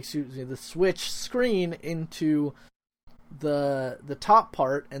Switch screen into the top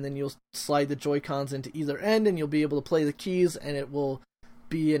part, and then you'll slide the Joy-Cons into either end, and you'll be able to play the keys, and it will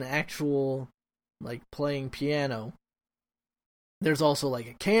be an actual like playing piano. There's also like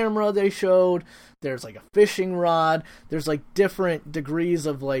a camera they showed. There's like a fishing rod. There's like different degrees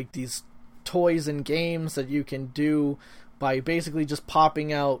of like these toys and games that you can do by basically just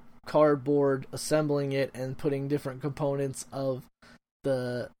popping out cardboard, assembling it, and putting different components of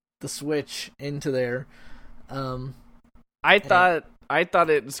the Switch into there. I thought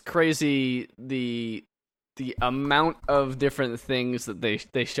it was crazy the amount of different things that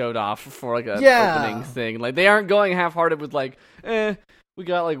they showed off for like a opening thing. Like they aren't going half-hearted with like, we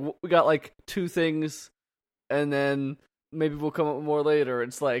got like 2 things, and then maybe we'll come up with more later.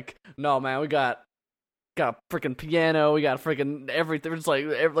 It's like, no man, we got a freaking piano, we got freaking everything. It's like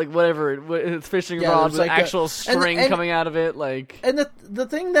whatever, it's fishing rod with like actual string coming out of it. Like, and the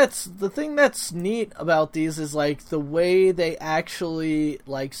thing that's neat about these is like the way they actually,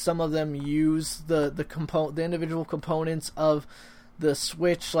 like, some of them use the individual components of the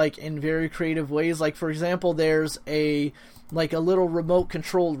Switch like in very creative ways. Like, for example, there's a little remote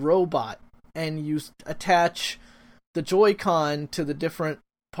controlled robot, and you attach the Joy-Con to the different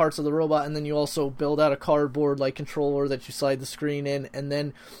parts of the robot, and then you also build out a cardboard like controller that you slide the screen in, and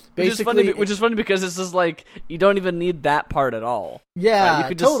then basically which is funny because this is like you don't even need that part at all. Yeah, you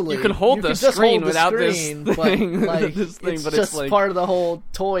could totally. You can hold the screen without this thing, but like this thing, it's but just it's like part of the whole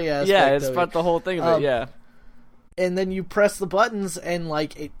toy aspect. Yeah, it's of part of the whole thing of it. Yeah. And then you press the buttons, and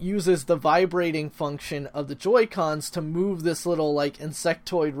like it uses the vibrating function of the Joy-Cons to move this little like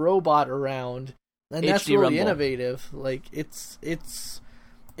insectoid robot around, and that's HD really Rumble. innovative. Like it's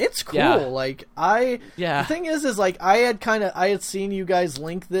cool. Yeah. Like the thing is like I had seen you guys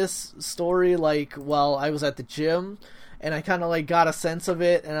link this story like while I was at the gym, and I kind of like got a sense of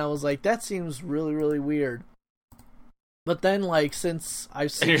it, and I was like, that seems really, really weird. But then like since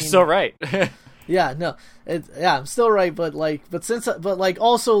I've seen, you're so right. Yeah, no, I'm still right, but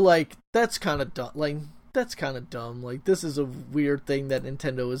also like that's kind of dumb. Like that's kind of dumb. Like this is a weird thing that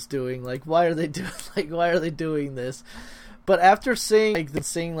Nintendo is doing. Like why are they doing this? But after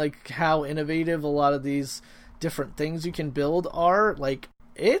seeing how innovative a lot of these different things you can build are, like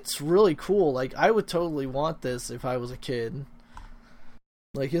it's really cool. Like I would totally want this if I was a kid.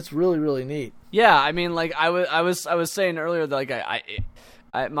 Like it's really, really neat. Yeah, I mean, like I was saying earlier that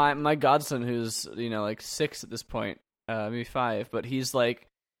like my godson, who's like 6 at this point, maybe 5, but he's like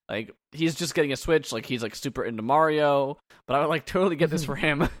he's just getting a Switch. Like he's like super into Mario, but I would like totally get this for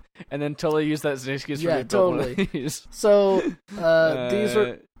him, and then totally use that as an excuse for me to build one of these. So these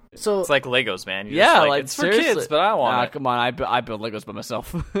are it's like Legos, man. You're yeah, just like it's for seriously. kids, but I want it. Come on, I build Legos by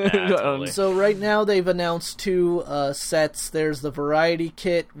myself. Yeah, totally. So right now they've announced 2 sets. There's the Variety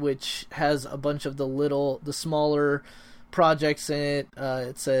Kit, which has a bunch of the smaller projects in it.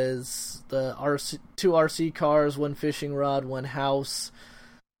 It says the 2 RC cars, 1 fishing rod, 1 house,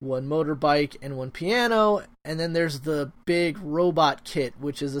 1 motorbike, and 1 piano. And then there's the big robot kit,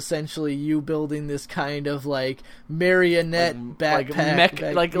 which is essentially you building this kind of like marionette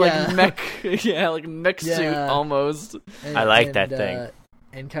backpack, like mech suit almost. I like that thing.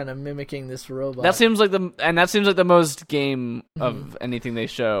 And kind of mimicking this robot. That seems like the most game of anything they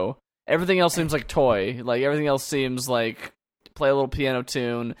show. Everything else seems like toy. Like everything else seems like play a little piano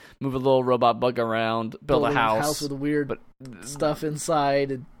tune, move a little robot bug around, build a house with weird stuff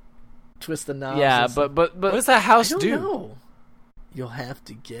inside, and twist the knobs. Yeah, but what does that house I do? don't know. You'll have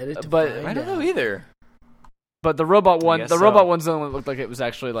to get it. I don't know either. But the robot one, robot one's the one that looked like it was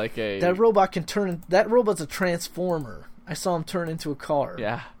actually like a. That robot can turn. That robot's a transformer. I saw him turn into a car.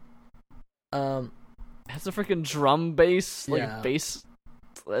 Yeah. Has a freaking drum bass, bass.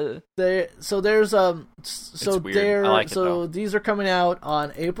 These are coming out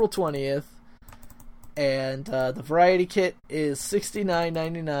on April 20th, and the Variety Kit is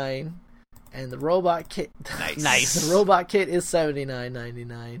 $69.99, and the Robot Kit nice. The Robot Kit is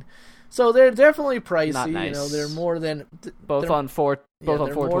 $79.99. So they're definitely pricey. Not nice. They're more than both on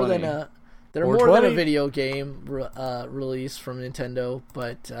 420. They're more than a video game release from Nintendo,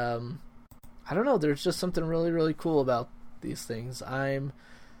 but I don't know. There's just something really, really cool about these things.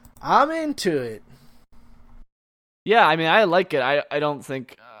 I'm into it. Yeah, I mean, I like it. I don't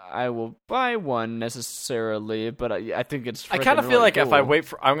think I will buy one necessarily, but I think it's. I kind of feel really like cool.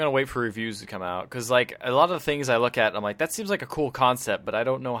 if I'm gonna wait for reviews to come out, because like a lot of the things I look at, I'm like, that seems like a cool concept, but I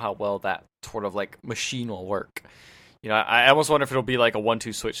don't know how well that sort of like machine will work. I almost wonder if it'll be like a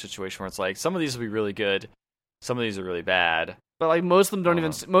 1-2 switch situation where it's like some of these will be really good, some of these are really bad. But like most of them don't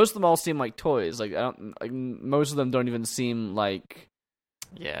even. Most of them all seem like toys. Like most of them don't even seem like.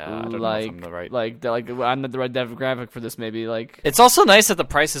 Yeah, I don't know if I'm the right. I'm not the right demographic for this. Maybe like it's also nice that the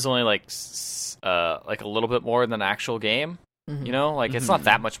price is only like a little bit more than an actual game. You know, like it's not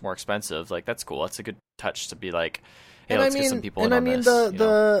that much more expensive. Like that's cool. That's a good touch to be like, hey, let's get some people in on this.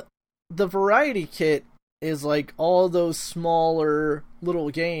 The variety kit is like all those smaller little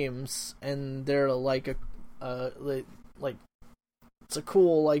games, and they're like it's a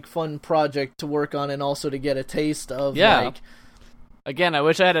cool, like, fun project to work on, and also to get a taste of. Like, again, I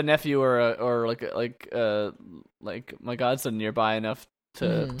wish I had a nephew or like my godson nearby enough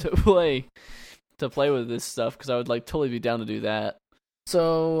to play with this stuff, because I would like totally be down to do that.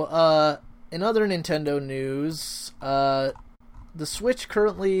 So, in other Nintendo news, the Switch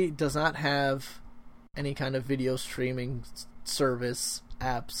currently does not have any kind of video streaming service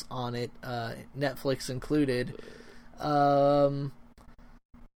apps on it, Netflix included.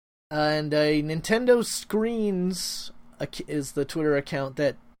 And a Nintendo Screens is the Twitter account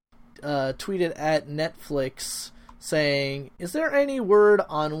that tweeted at Netflix saying, "Is there any word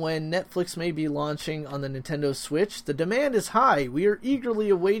on when Netflix may be launching on the Nintendo Switch? The demand is high. We are eagerly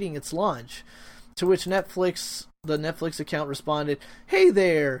awaiting its launch." To which the Netflix account responded, "Hey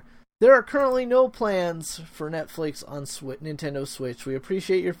there! There are currently no plans for Netflix on Nintendo Switch. We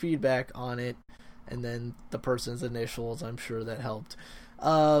appreciate your feedback on it." And then the person's initials, I'm sure that helped.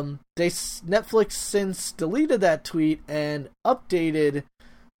 Netflix since deleted that tweet and updated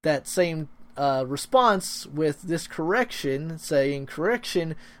that same response with this correction, saying,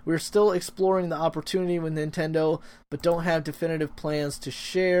 "Correction, we're still exploring the opportunity with Nintendo, but don't have definitive plans to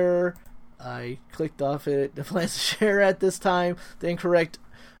share." I clicked off it. The plans to share at this time. The incorrect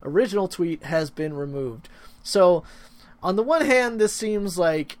original tweet has been removed. So, on the one hand, this seems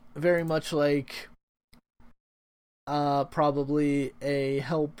like very much like probably a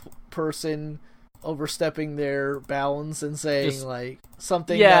help person overstepping their bounds and saying like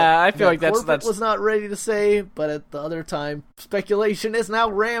something that I feel like that's was not ready to say, but at the other time, speculation is now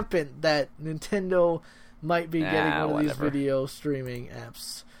rampant that Nintendo might be getting one of these video streaming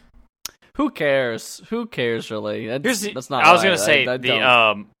apps. Who cares? Who cares, really? That's not. I was gonna say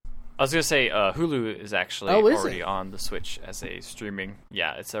Hulu is actually already on the Switch as a streaming.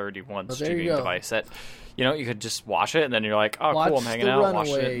 Yeah, it's already one streaming device that, you could just watch it and then you're like, oh, cool, I'm hanging out,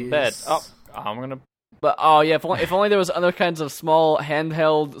 watching it in bed. Oh, I'm gonna. But if only there was other kinds of small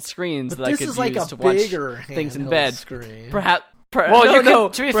handheld screens that I could use to watch things in bed. Screen. Perhaps. To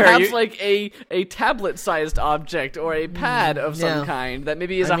be perhaps fair, like a tablet-sized object or a pad of some kind that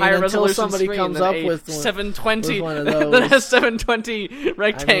maybe is a higher resolution somebody screen comes than up a with 720 one of those. than a 720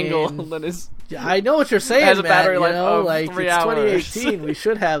 rectangle that is. I know what you're saying. Has a battery life of like 3 it's hours. 2018. We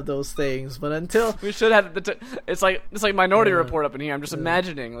should have those things, but until we should have it's like Minority Report up in here. I'm just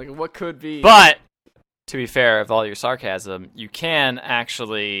imagining like what could be. But to be fair, with all your sarcasm, you can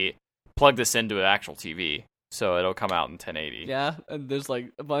actually plug this into an actual TV. So it'll come out in 1080. Yeah, and there's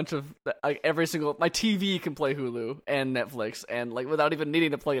like a bunch of like every single my TV can play Hulu and Netflix, and like without even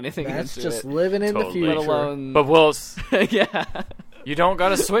needing to plug anything into it. That's just living in the future. Let alone, but yeah, you don't got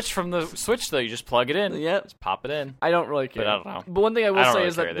to switch from the Switch though. You just plug it in. Yeah, just pop it in. I don't really care. But I don't know. But one thing I will say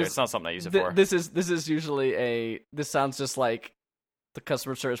is that it's not something I use it for. This is usually this sounds just like the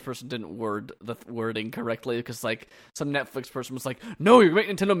customer service person didn't word the wording correctly, because like some Netflix person was like, "No, you're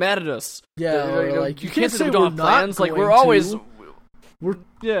making Nintendo mad at us." Yeah, like you can't say we don't have plans. Like we're always, like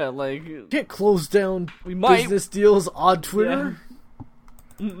you can't close down we might business deals on Twitter.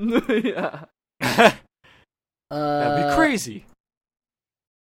 Yeah, that'd be crazy.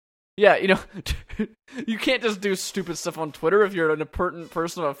 Yeah, you can't just do stupid stuff on Twitter if you're an important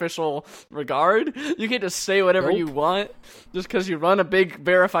person of official regard. You can't just say whatever you want just because you run a big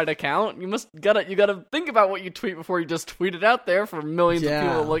verified account. You gotta think about what you tweet before you just tweet it out there for millions of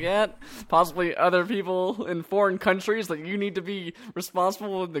people to look at. Possibly other people in foreign countries that you need to be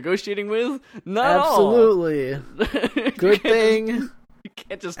responsible with negotiating with. Absolutely. Good thing. You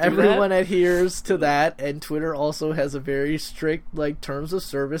can't just do everyone adheres to that, and Twitter also has a very strict like terms of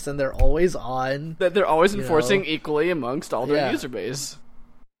service, and they're always on. That they're always enforcing equally amongst all their user base.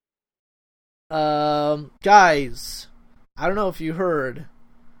 Guys, I don't know if you heard,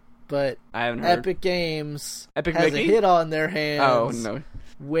 but I haven't heard. Epic Games has a hit on their hands. Oh no!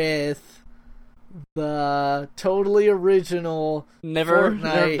 With the totally original never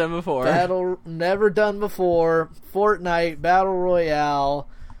done before Fortnite Battle Royale.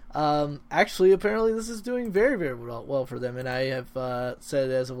 Actually, apparently this is doing very, very well for them, and I have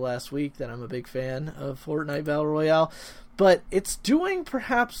said as of last week that I'm a big fan of Fortnite Battle Royale, but it's doing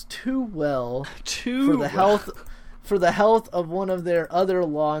perhaps too well for the health of one of their other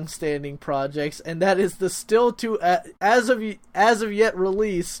long-standing projects, and that is the still to as of yet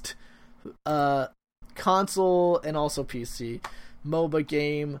released console and also PC MOBA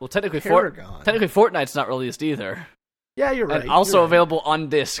game. Well, technically Paragon. Fortnite's not released either. Yeah, you're right. And also you're available on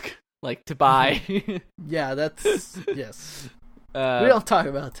disc, like to buy. right. Yeah, that's yes. We don't talk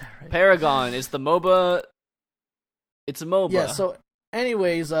about that, right? Paragon is the MOBA. It's a MOBA. Yeah. So,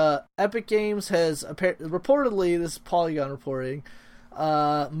 anyways, Epic Games has reportedly, this is Polygon reporting,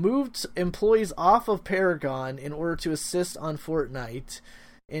 moved employees off of Paragon in order to assist on Fortnite.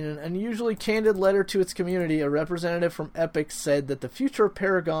 In an unusually candid letter to its community, a representative from Epic said that the future of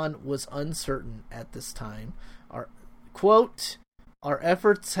Paragon was uncertain at this time. Our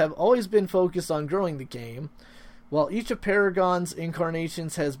efforts have always been focused on growing the game. While each of Paragon's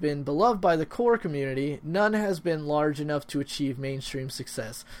incarnations has been beloved by the core community, none has been large enough to achieve mainstream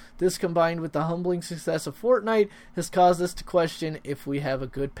success. This, combined with the humbling success of Fortnite, has caused us to question if we have a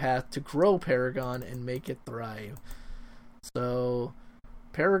good path to grow Paragon and make it thrive. So,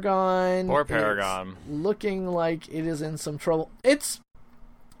 Paragon... Poor Paragon. Looking like it is in some trouble. It's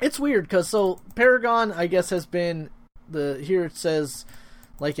weird, because Paragon, I guess, has been... Here it says,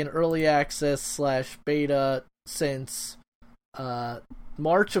 like, in early access / beta... since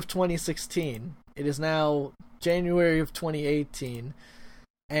March of 2016. It is now January of 2018,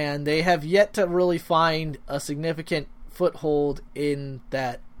 and they have yet to really find a significant foothold in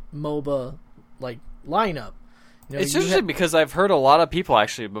that MOBA like lineup. It's interesting because I've heard a lot of people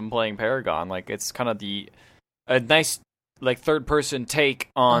actually have been playing Paragon. Like, it's kind of a nice like third person take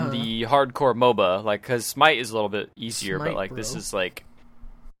on the hardcore MOBA. Like, because Smite is a little bit easier, but like this is like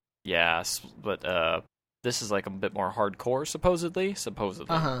this is like a bit more hardcore, supposedly. I don't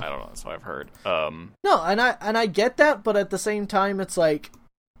know. That's what I've heard. No, and I get that, but at the same time, it's like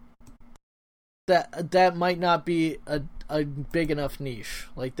that might not be a big enough niche.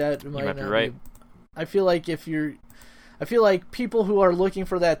 Like that might not be right. I feel like people who are looking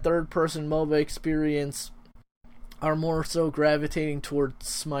for that third person MOBA experience are more so gravitating towards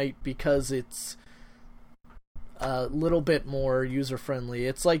Smite because it's a little bit more user friendly.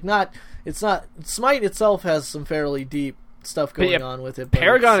 It's not Smite itself has some fairly deep stuff going on with it. But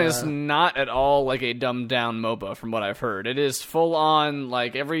Paragon is not at all like a dumbed down MOBA from what I've heard. It is full on,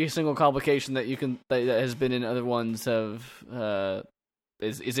 like every single complication that that has been in other ones is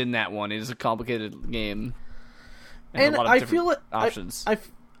in that one. It is a complicated game. And a lot of options. I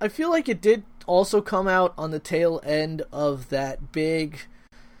feel like it did also come out on the tail end of that big,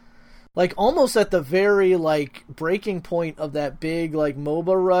 like almost at the very like breaking point of that big like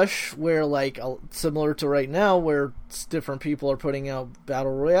MOBA rush, where like similar to right now, where different people are putting out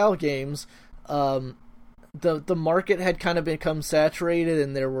battle royale games. The market had kind of become saturated,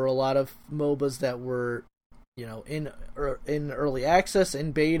 and there were a lot of MOBAs that were, in early access,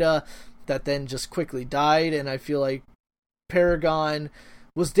 in beta, that then just quickly died. And I feel like Paragon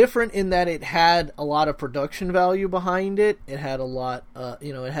was different in that it had a lot of production value behind it. It had a lot,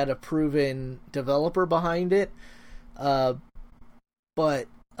 it had a proven developer behind it. But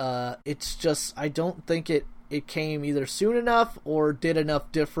it's just, I don't think it came either soon enough or did enough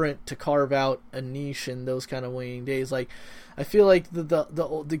different to carve out a niche in those kind of waning days. Like, I feel like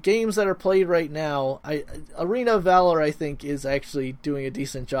the games that are played right now, Arena of Valor, I think, is actually doing a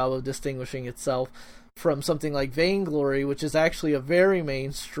decent job of distinguishing itself from something like Vainglory, which is actually a very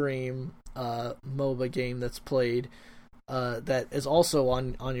mainstream MOBA game that's played, that is also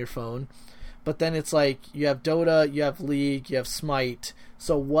on your phone. But then it's like, you have Dota, you have League, you have Smite.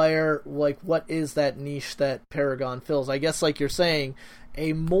 So what is that niche that Paragon fills? I guess, like you're saying,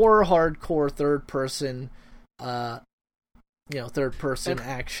 a more hardcore third-person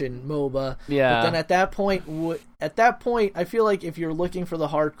action MOBA. Yeah. But then at that point, I feel like if you're looking for the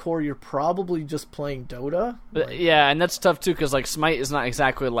hardcore, you're probably just playing Dota. Yeah, and that's tough too, because like Smite is not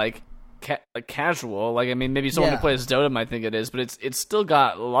exactly like casual. Like, I mean, maybe someone who plays Dota might think it is, but it's still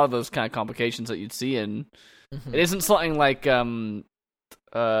got a lot of those kind of complications that you'd see in. Mm-hmm. It isn't something like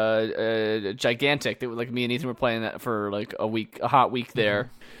Gigantic that like me and Ethan were playing that for like a hot week there.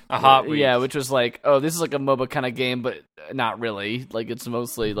 A hot week. Yeah, which was like, oh, this is like a MOBA kind of game, but not really. Like, it's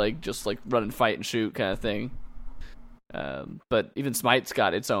mostly like just like run and fight and shoot kind of thing. But even Smite's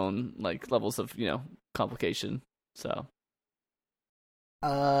got its own like levels of, complication. So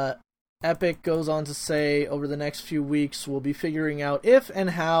Epic goes on to say, over the next few weeks, we'll be figuring out if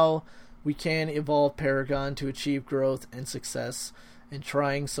and how we can evolve Paragon to achieve growth and success, and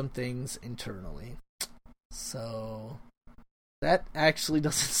trying some things internally. So that actually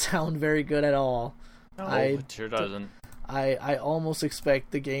doesn't sound very good at all. No, it sure doesn't. I almost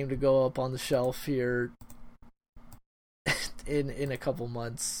expect the game to go up on the shelf here in a couple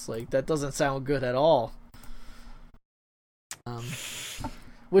months. Like, that doesn't sound good at all.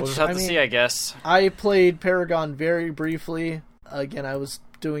 We'll just have to see, I guess. I played Paragon very briefly. Again, I was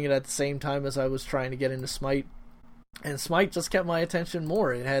doing it at the same time as I was trying to get into Smite. And Smite just kept my attention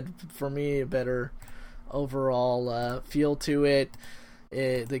more. It had, for me, a better overall feel to it.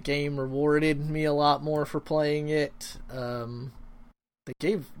 The game rewarded me a lot more for playing it. They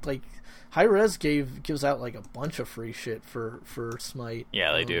gave, like, Hi-Rez gives out, like, a bunch of free shit for Smite.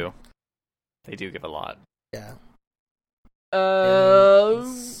 Yeah, they do. They do give a lot. Yeah.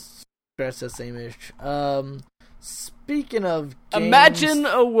 Scratch that same itch. Speaking of games, Imagine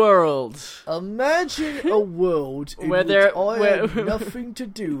a world where I have nothing to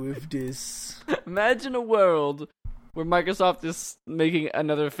do with this. Imagine a world where Microsoft is making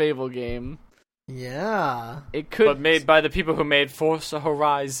another Fable game. Yeah. It could, but made by the people who made Forza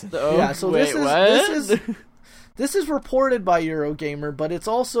Horizon. Oh, yeah, so wait, this is reported by Eurogamer, but it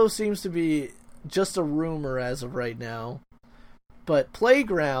also seems to be just a rumor as of right now. But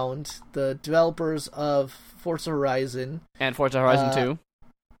Playground, the developers of Forza Horizon and Forza Horizon 2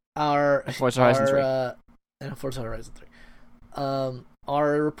 and Forza Horizon 3 and Forza Horizon 3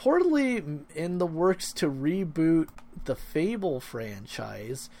 are reportedly in the works to reboot the Fable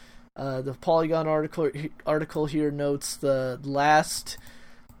franchise. The Polygon article here notes the last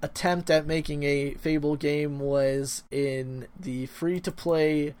attempt at making a Fable game was in the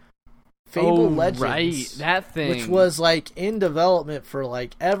free-to-play Fable Legends, right, that thing, which was like in development for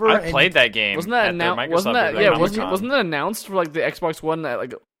like ever. I played that game. Wasn't that Wasn't that announced for like the Xbox One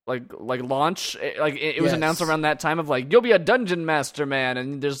at like launch? Like it was announced around that time of like, you'll be a dungeon master, man,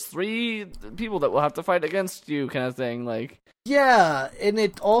 and there's 3 people that will have to fight against you, kind of thing. Like, yeah, and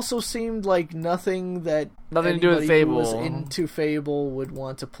it also seemed like nothing to do with Fable. Who was into Fable would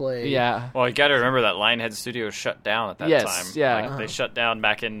want to play. Yeah. Well, you got to remember that Lionhead Studios shut down at that time. Yeah. Like, they shut down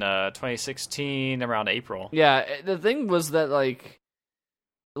back in 2016 around April. Yeah. The thing was that like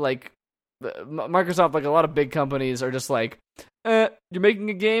Microsoft, like a lot of big companies, are just like, you're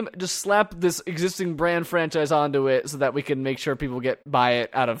making a game, just slap this existing brand franchise onto it so that we can make sure people buy it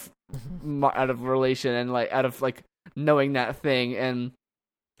out of relation and like out of like knowing that thing. And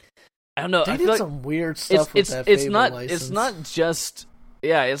I don't know, they I did feel some like weird stuff with that Fable license. It's not just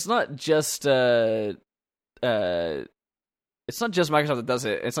Microsoft that does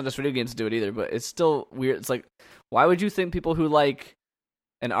it. It's not just video games that do it either, but it's still weird. It's like, why would you think people who like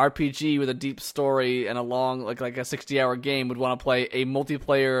an RPG with a deep story and a long like a 60-hour game would want to play a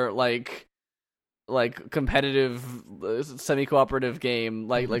multiplayer like competitive semi-cooperative game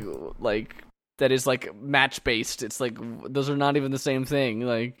like that is like match based? It's like, those are not even the same thing.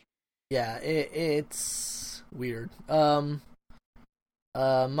 Like, yeah, it's weird.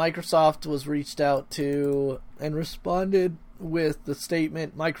 Microsoft was reached out to and responded with the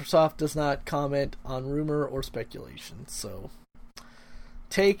statement, Microsoft does not comment on rumor or speculation. So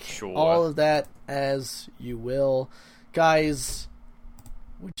take all of that as you will. Guys,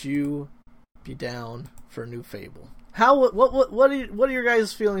 would you be down for a new Fable? What are your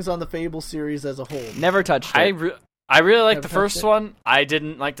guys' feelings on the Fable series as a whole? Never touched it. I really liked the first one. I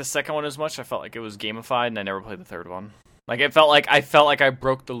didn't like the second one as much. I felt like it was gamified, and I never played the third one. Like, I felt like I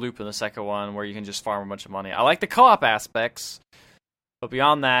broke the loop in the second one where you can just farm a bunch of money. I like the co-op aspects, but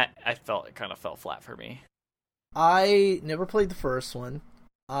beyond that, I felt it kind of fell flat for me. I never played the first one.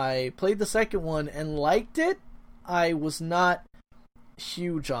 I played the second one and liked it. I was not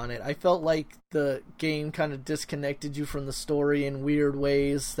huge on it. I felt like the game kind of disconnected you from the story in weird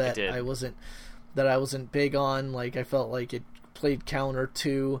ways that I wasn't big on. Like, I felt like it played counter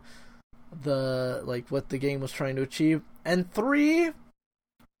to the what the game was trying to achieve. And 3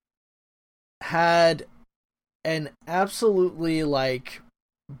 had an absolutely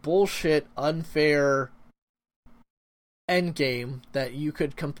bullshit, unfair endgame that you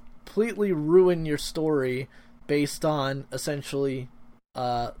could completely ruin your story based on essentially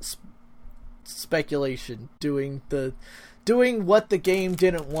speculation, doing what the game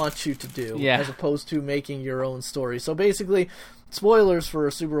didn't want you to do, as opposed to making your own story. So basically, spoilers for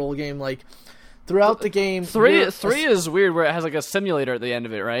a super old game, throughout the game, 3 is weird where it has a simulator at the end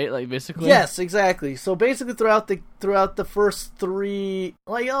of it, right? Like, basically. Yes, exactly. So basically, throughout the first 3,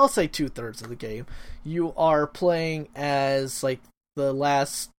 I'll say 2/3 of the game, you are playing as the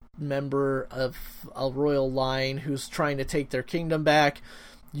last member of a royal line who's trying to take their kingdom back.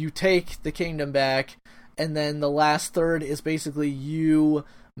 You take the kingdom back, and then the last third is basically you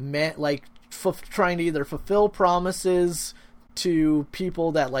trying to either fulfill promises to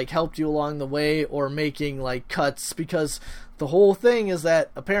people that helped you along the way, or making cuts, because the whole thing is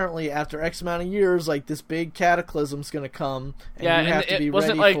that apparently after X amount of years, this big cataclysm's gonna come, and you have to be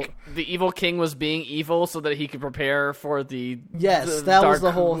ready. Wasn't the evil king was being evil so that he could prepare for the that was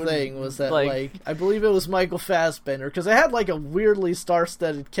the whole thing, was that I believe it was Michael Fassbender, because it had a weirdly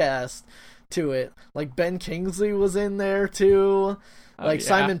star-studded cast to it. Like Ben Kingsley was in there too. Like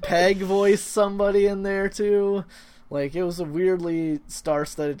Simon Pegg voiced somebody in there too. Like it was a weirdly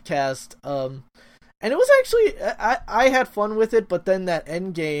star-studded cast. And it was actually I had fun with it, but then that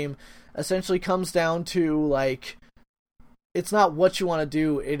end game essentially comes down to like it's not what you want to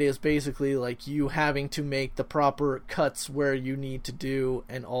do, it is basically like you having to make the proper cuts where you need to do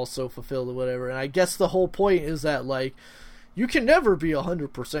and also fulfill the whatever. And I guess the whole point is that like you can never be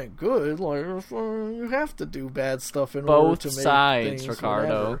 100% good. Like you have to do bad stuff in order to make sides, things, Ricardo.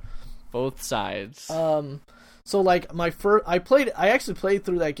 whatever. Both sides. So like I actually played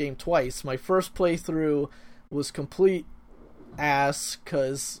through that game twice. My first playthrough was complete ass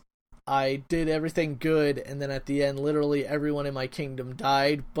because I did everything good, and then at the end, literally everyone in my kingdom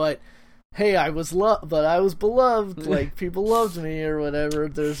died. But hey, I was beloved. Like people loved me or whatever.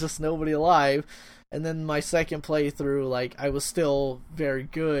 There's just nobody alive. And then my second playthrough, like I was still very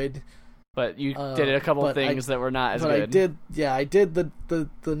good. But you did a couple of things that were not as good. I did the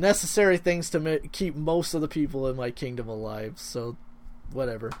necessary things to keep most of the people in my kingdom alive. So,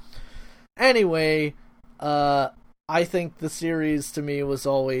 whatever. Anyway, I think the series to me was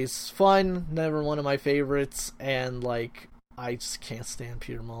always fun, never one of my favorites, and like I just can't stand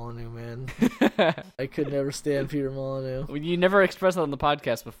Peter Molyneux, man. I could never stand Peter Molyneux. Well, you never expressed that on the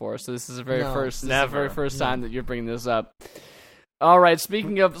podcast before, so this is the very first time that you're bringing this up. All right,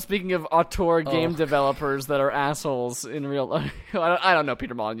 speaking of auteur game developers that are assholes in real life, I don't know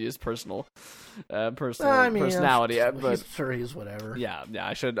Peter Molyneux's personal personality, but he's whatever. Yeah,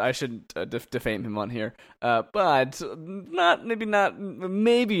 I shouldn't defame him on here, but maybe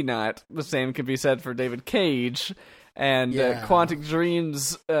not the same can be said for David Cage. And Quantic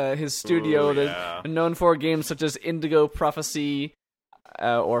Dreams, his studio, they're known for games such as Indigo Prophecy,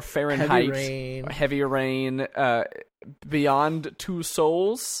 or Fahrenheit, Heavy Rain, Beyond Two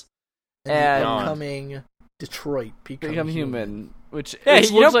Souls, and Becoming Detroit, Become Human. Which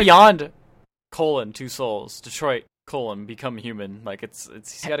Beyond Two Souls, Detroit Become Human. Like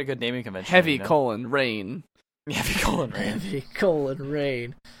he's got a good naming convention. Heavy Rain.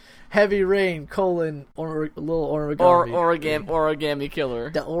 Heavy Rain, or little origami. Origami Killer.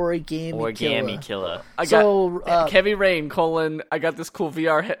 The Origami Killer. I got Heavy Rain, I got this cool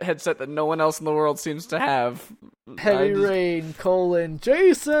VR headset that no one else in the world seems to have. Heavy Rain,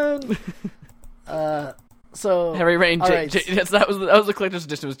 Jason! Heavy Rain, that was the collector's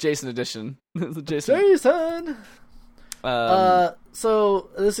edition, it was Jason edition. Jason! So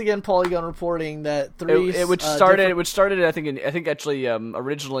this again, Polygon reporting that which started I think actually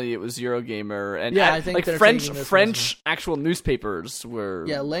originally it was Eurogamer, and I think like French actual newspapers were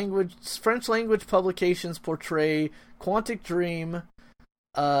French language publications portray Quantic Dream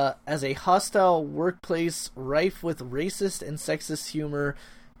as a hostile workplace rife with racist and sexist humor,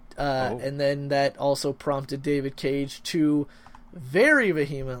 and then that also prompted David Cage to very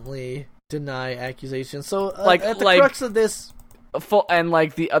vehemently deny accusations. So at the crux of this, and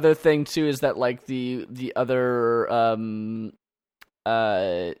like the other thing too is that like the other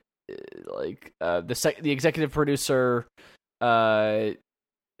the executive producer, let's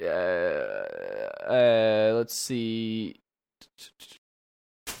see,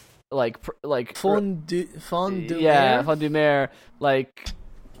 Fondumer,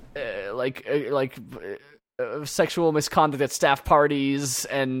 sexual misconduct at staff parties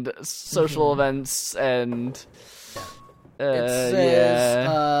and social events, and it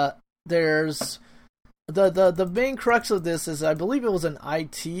says there's the main crux of this is, I believe it was an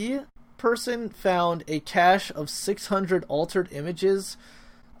IT person found a cache of 600 altered images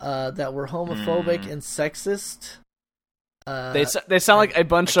that were homophobic and sexist. They sound like a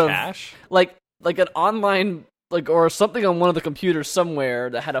bunch of cache? like an online, like, or something on one of the computers somewhere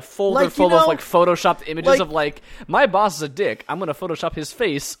that had a folder full of like photoshopped images of like, my boss is a dick, I'm gonna Photoshop his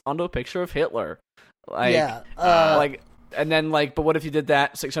face onto a picture of Hitler. And then like, but what if you did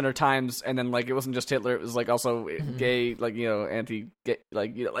that 600 times and then like it wasn't just Hitler, it was like also gay, like, you know, anti-gay,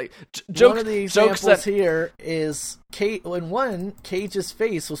 like, you know, like jokes. One of the examples here is Cage's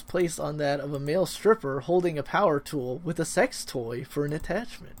face was placed on that of a male stripper holding a power tool with a sex toy for an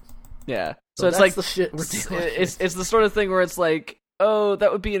attachment. Yeah. So it's like the shit we're dealing with. It's the sort of thing where it's like, oh,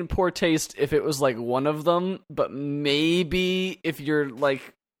 that would be in poor taste if it was like one of them, but maybe if you're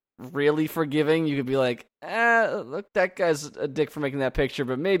like really forgiving, you could be like, look, that guy's a dick for making that picture,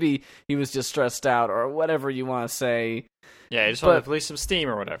 but maybe he was just stressed out or whatever you want to say. Yeah, he just wanted to release some steam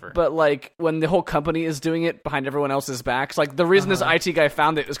or whatever. But like when the whole company is doing it behind everyone else's backs, like the reason this IT guy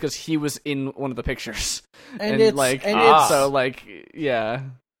found it was because he was in one of the pictures, And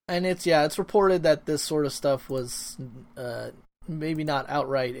it's reported that this sort of stuff was maybe not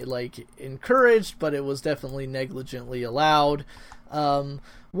outright like encouraged, but it was definitely negligently allowed. One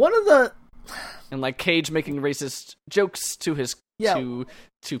of the and like Cage making racist jokes to his to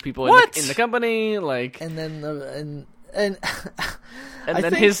people in the company, like, and then and I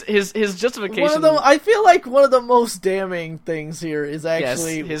then think his justification. one of them, I feel like one of the most damning things here is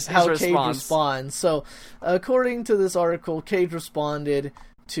actually his how response. Cage responds. So, according to this article, Cage responded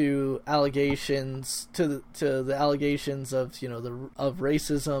to allegations to the allegations of of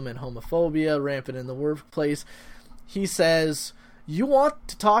racism and homophobia rampant in the workplace. He says, "You want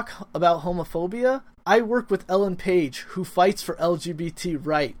to talk about homophobia? I work with Ellen Page, who fights for LGBT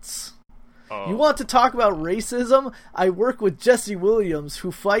rights. You want to talk about racism? I work with Jesse Williams,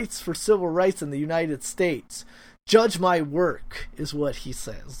 who fights for civil rights in the United States. Judge my work," is what he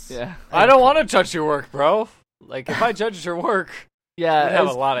says. Yeah, I don't want to judge your work, bro. Like, if I judged your work, we'd have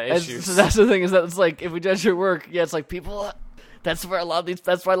a lot of issues. So that's the thing, is that it's like, if we judge your work, it's like people. That's why a lot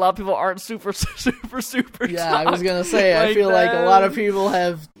of people aren't super. Yeah, I was gonna say, I feel like a lot of people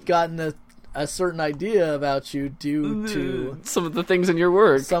have gotten a certain idea about you due to some of the things in your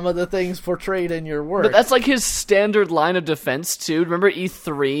work. Some of the things portrayed in your work. But that's like his standard line of defense too. Remember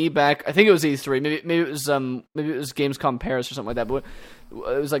E3 back? I think it was E3. Maybe it was Gamescom Paris or something like that. But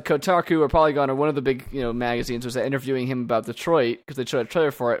it was like Kotaku or Polygon or one of the big magazines was interviewing him about Detroit because they showed a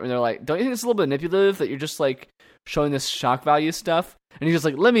trailer for it, and they're like, "Don't you think it's a little bit manipulative that you're just like showing this shock value stuff?" And he's just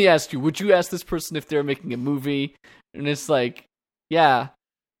like, "Let me ask you, would you ask this person if they're making a movie?" And it's like, yeah.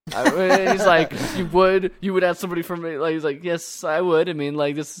 He's like, you would ask somebody from me, like, he's like, yes, I would. I mean,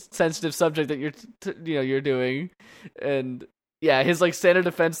 like, this sensitive subject that you're doing, and yeah, his like standard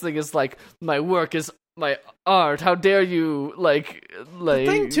defense thing is like, my work is my art. How dare you? Like the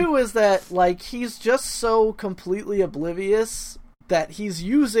thing too is that like he's just so completely oblivious that he's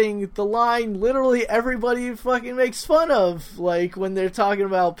using the line literally everybody fucking makes fun of, like when they're talking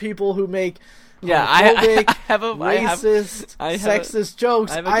about people who make. Yeah, I have sexist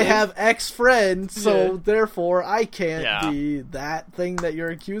jokes. I have ex-friends, so therefore I can't be that thing that you're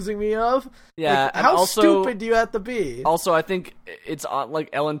accusing me of. Yeah, like, how stupid do you have to be? Also, I think it's on, like,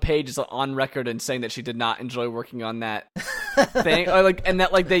 Ellen Page is on record in saying that she did not enjoy working on that thing, or like, and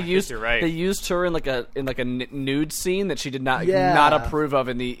that like they used her in like a nude scene that she did not approve of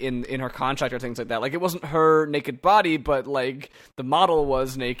in her contract or things like that. Like, it wasn't her naked body, but like the model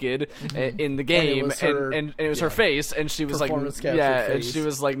was naked in the game, and it was her face, and she was like, and she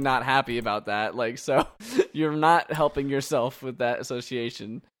was like not happy about that. Like, so you're not helping yourself with that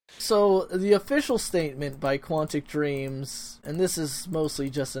association. So the official statement by Quantic Dreams, and this is mostly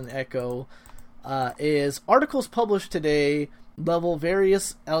just an echo, is articles published today level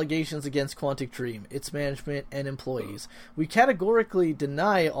various allegations against Quantic Dream, its management, and employees. We categorically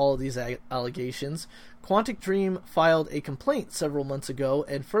deny all of these allegations. Quantic Dream filed a complaint several months ago,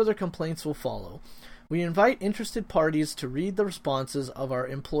 and further complaints will follow. We invite interested parties to read the responses of our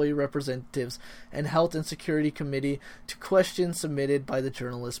employee representatives and Health and Security Committee to questions submitted by the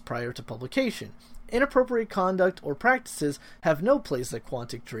journalists prior to publication. Inappropriate conduct or practices have no place at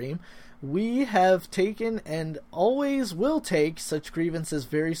Quantic Dream. We have taken and always will take such grievances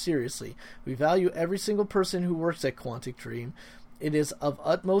very seriously. We value every single person who works at Quantic Dream. It is of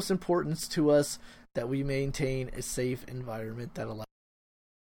utmost importance to us that we maintain a safe environment that allows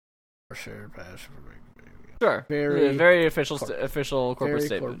for shared passion. Sure. Very official corporate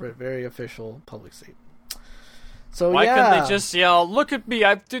statement. Very official public statement. So why couldn't they just yell, "Look at me,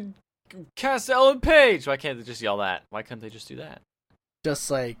 I did cast Ellen Page"? Why can't they just yell that? Why couldn't they just do that? Just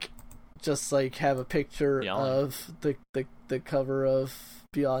like have a picture of the cover of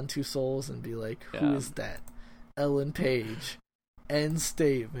Beyond Two Souls and be like, who is that? Ellen Page. End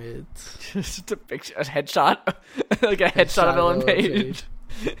statement. Just a picture, a headshot, like a headshot of Ellen Page.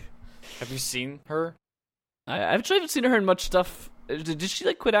 Have you seen her? I actually haven't seen her in much stuff. Did she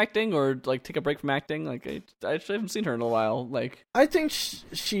like quit acting or like take a break from acting? Like, I actually haven't seen her in a while. Like, I think she's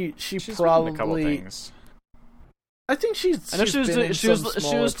probably. A couple things. I think she was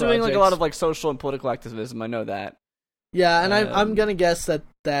doing like a lot of like social and political activism. I know that. Yeah, and I'm gonna guess that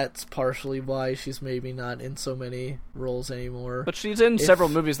that's partially why she's maybe not in so many roles anymore. But she's in several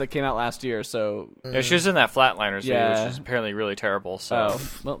movies that came out last year, so yeah, she was in that Flatliners movie, which is apparently really terrible. So,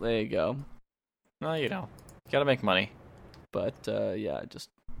 well, there you go. Well, gotta make money. But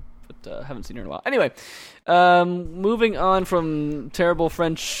haven't seen her in a while. Anyway, moving on from terrible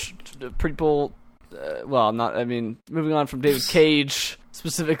French people. Moving on from David Cage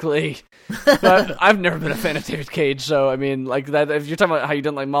specifically. But I've never been a fan of David Cage, so I mean, like that. If you're talking about how you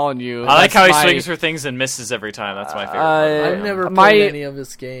didn't like Molyneux, I like how he swings for things and misses every time. That's my favorite part. I've never played any of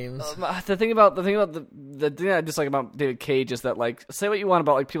his games. The thing I dislike about David Cage is that, like, say what you want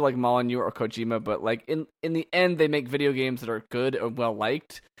about like people like Molyneux or Kojima, but like in the end, they make video games that are good or well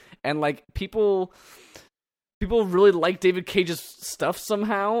liked, and like people really like David Cage's stuff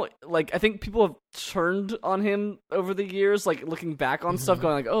somehow. Like, I think people have turned on him over the years, like, looking back on stuff,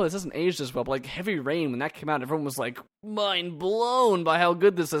 going like, oh, this hasn't aged as well. But, like, Heavy Rain, when that came out, everyone was, like, mind blown by how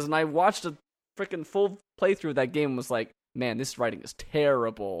good this is. And I watched a freaking full playthrough of that game and was like, man, this writing is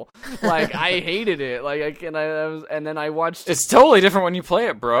terrible. Like, I hated it. Like, and then I watched. It's totally different when you play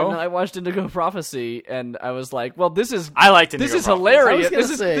it, bro. And then I watched Indigo Prophecy, and I was like, well, I liked Indigo This is Prophecy. hilarious.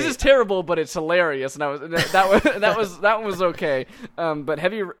 This is terrible, but it's hilarious. And that was okay. But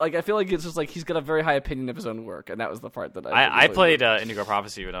I feel like it's just like he's got a very high opinion of his own work, and that was the part that I played Indigo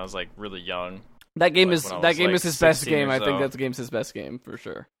Prophecy when I was like really young. That game is his best game. I think that game's his best game for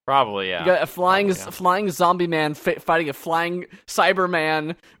sure. Probably, yeah. You got a flying zombie man fighting a flying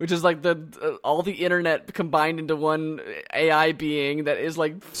Cyberman, which is like all the internet combined into one AI being that is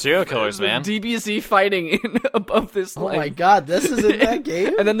like serial killers, man. DBZ fighting above this. Oh my god, this is in that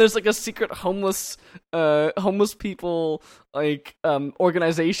game. And then there's like a secret homeless people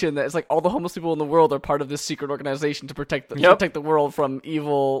organization that is like all the homeless people in the world are part of this secret organization to protect the world from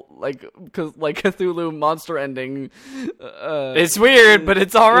evil like Cthulhu monster ending. It's weird, but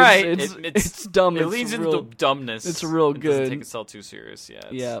it's all right. It's dumb. It leads into dumbness. It's real good. It doesn't take itself too serious.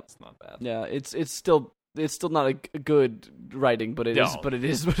 It's not bad. Yeah, it's still not a good writing, but it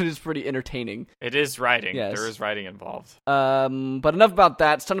is pretty entertaining. It is writing. Yes. There is writing involved. But enough about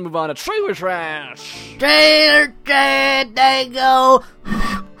that. It's time to move on to trailer trash. Trailer trash. There you go.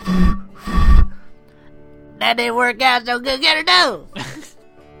 That didn't work out so good. Get it done.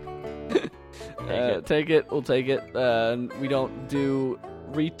 Take it. We'll take it. We don't do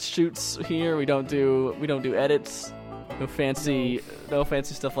reshoots here. We don't do edits. No fancy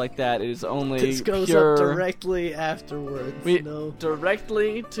stuff like that. It is only this goes pure, up directly afterwards.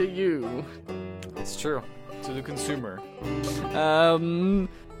 Directly to you. It's true. To the consumer.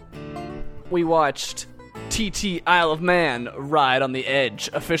 We watched TT Isle of Man Ride on the Edge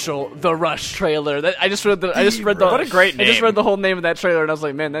official The Rush trailer. I just read what a great name. I just read the whole name of that trailer and I was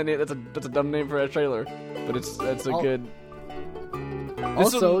like, man, that's a dumb name for a trailer, but that's a good.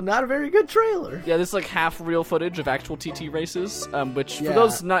 Also, not a very good trailer. Yeah, this is like half real footage of actual TT races, which for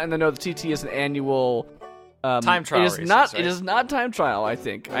those not in the know, the TT is an annual time trial. It is not time trial. I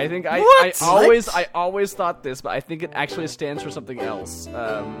always thought this, but I think it actually stands for something else.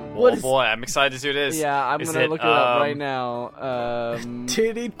 Boy, I'm excited to see what it is. Yeah, I'm gonna look it up right now.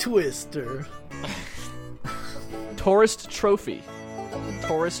 Titty Twister. Tourist Trophy.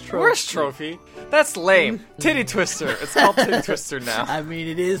 Tourist Trophy? That's lame. Titty Twister. It's called Titty Twister now. I mean,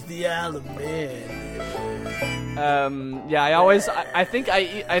 it is the Isle of Man. I think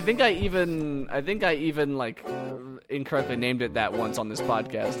I even like incorrectly named it that once on this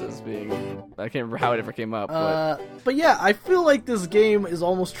podcast as being, I can't remember how it ever came up. But yeah, I feel like this game is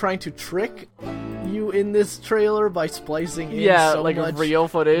almost trying to trick you in this trailer by splicing in so much real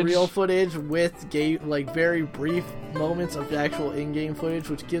footage with very brief moments of actual in-game footage,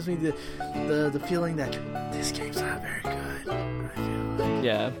 which gives me the feeling that this game's not very good. I feel like.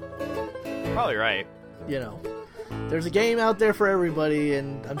 Yeah, probably right. You know, there's a game out there for everybody,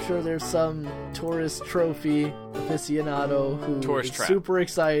 and I'm sure there's some Tourist Trophy aficionado who is super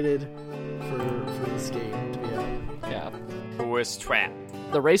excited for this game to be out. Yeah. Tourist Trap.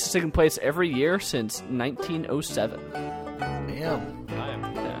 The race has taken place every year since 1907. Damn.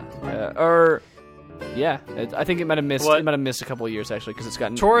 I think it might have missed. It might have missed a couple of years actually because it's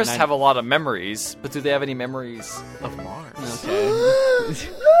gotten. Tourists have a lot of memories, but do they have any memories of Mars? Okay.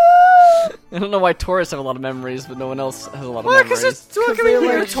 I don't know why tourists have a lot of memories, but no one else has a lot of memories. Because when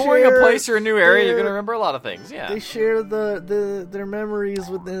you're touring a place or a new area, you're going to remember a lot of things, yeah. They share their memories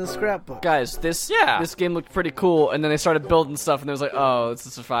within the scrapbook. Guys, this game looked pretty cool, and then they started building stuff, and it was like, oh, it's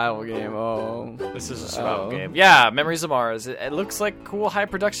a survival game, oh. This is a survival game. Yeah, Memories of Mars. It looks like a cool, high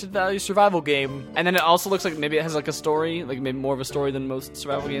production value survival game. And then it also looks like maybe it has like a story, like maybe more of a story than most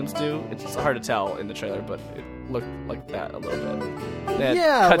survival games do. It's hard to tell in the trailer, but it looked like that a little bit. They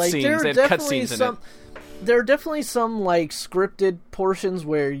had cutscenes in it. There are definitely some like scripted portions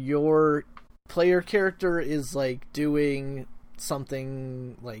where your player character is like doing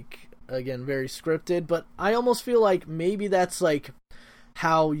something like, again, very scripted, but I almost feel like maybe that's like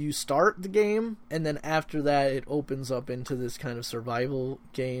how you start the game, and then after that it opens up into this kind of survival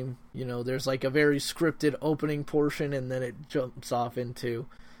game. You know, there's like a very scripted opening portion, and then it jumps off into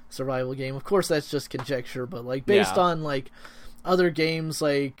survival game. Of course, that's just conjecture, but like based on like other games,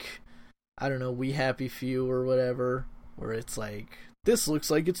 like I don't know, We Happy Few or whatever, where it's like this looks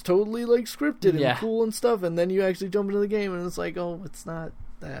like it's totally like scripted and cool and stuff, and then you actually jump into the game and it's like, oh, it's not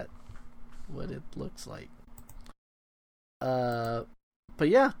that what it looks like. But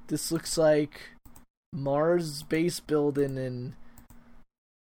yeah, this looks like Mars base building and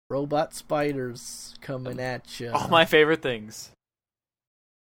robot spiders coming at you. All my favorite things.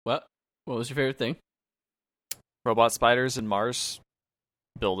 What was your favorite thing? Robot spiders and Mars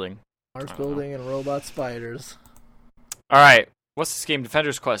building. Mars building and robot spiders. All right. What's this game?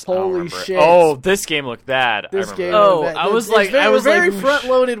 Defender's Quest. Holy shit! Oh, this game looked bad. This game. I was very front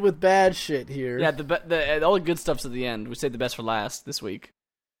loaded with bad shit here. Yeah, all the good stuff's at the end. We saved the best for last this week.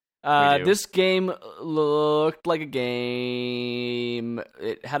 This game looked like a game.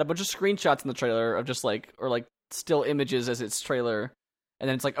 It had a bunch of screenshots in the trailer of just like still images as its trailer, and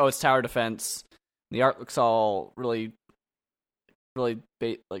then it's like, oh, it's tower defense. The art looks all really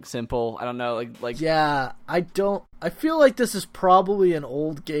simple. I don't know, like. Yeah, I feel like this is probably an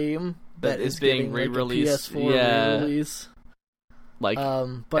old game that is being re-released. Like a PS4 re-release. Like,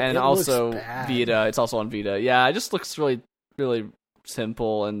 but and it also looks bad. Vita. It's also on Vita. Yeah, it just looks really, really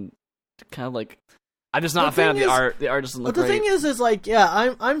simple and kind of like. I'm just not a fan of the art. The art doesn't look great. The thing is like,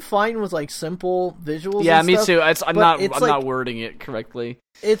 yeah, I'm fine with like simple visuals. Yeah, and me stuff, too. I'm like, not wording it correctly.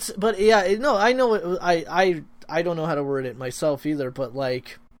 I know it. I don't know how to word it myself either, but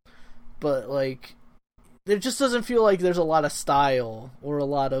like, it just doesn't feel like there's a lot of style or a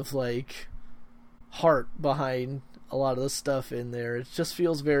lot of like heart behind a lot of the stuff in there. It just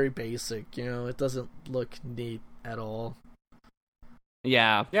feels very basic, you know. It doesn't look neat at all.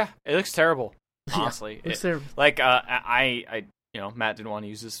 Yeah, it looks terrible. Honestly, it looks terrible. Like, I Matt didn't want to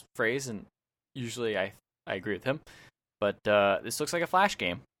use this phrase, and usually I agree with him, but this looks like a Flash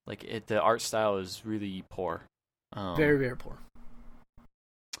game. Like, the art style is really poor. Very, very poor.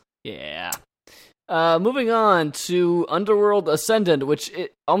 Yeah. Moving on to Underworld Ascendant, which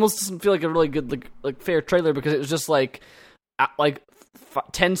it almost doesn't feel like a really good, like fair trailer, because it was just like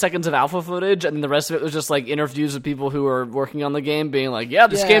 10 seconds of alpha footage, and then the rest of it was just like interviews with people who are working on the game, being like, "Yeah,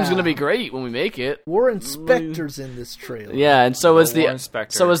 this game's gonna be great when we make it." Warren Spector's in this trailer. Yeah, and so was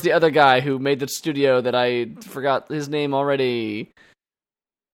the other guy who made the studio that I forgot his name already.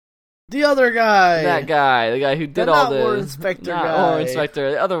 The other guy. That guy. The guy who did all this. Warren Spector not guy. Warren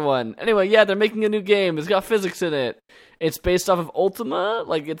Spector. The other one. Anyway, yeah, they're making a new game. It's got physics in it. It's based off of Ultima.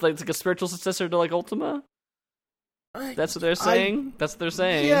 Like, it's like a spiritual successor to, like, Ultima. That's what they're saying? That's what they're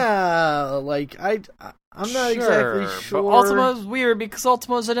saying. Yeah, like, I'm not exactly sure. But Ultima is weird, because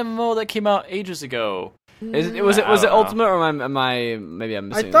Ultima is an MMO that came out ages ago. Was it Ultima, or am I maybe I'm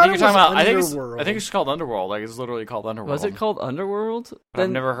missing? I think it's called Underworld. Like, it's literally called Underworld. Was it called Underworld? I've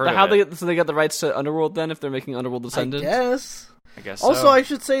never heard of it. So they got the rights to Underworld then, if they're making Underworld Ascendant? I guess so. Also, I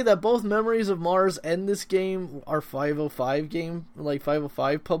should say that both Memories of Mars and this game are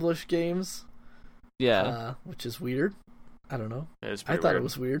 505 published games. Yeah. Which is weird. I don't know. I thought it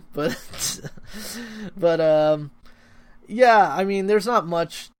was weird, but yeah, I mean, there's not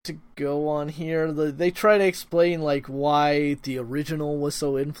much to go on here. They try to explain like why the original was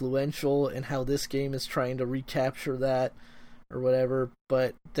so influential and how this game is trying to recapture that or whatever,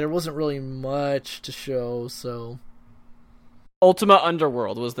 but there wasn't really much to show, so Ultima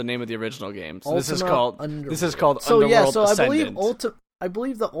Underworld was the name of the original game. So this is called Underworld Ascendant. I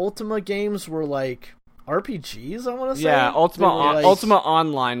believe the Ultima games were like RPGs, I want to say. Yeah, Ultima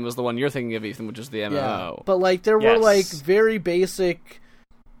Online was the one you're thinking of, Ethan, which is the MMO. Yeah, but like there were like very basic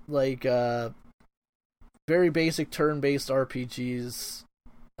turn-based RPGs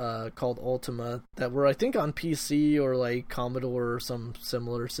called Ultima that were, I think, on PC or like Commodore or some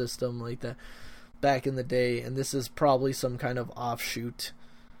similar system like that back in the day, and this is probably some kind of offshoot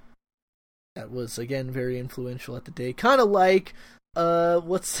that was, again, very influential at the day. Kind of like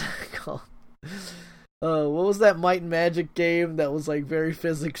what's that called? What was that Might and Magic game that was like very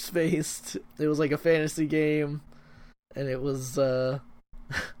physics based? It was like a fantasy game, and it was you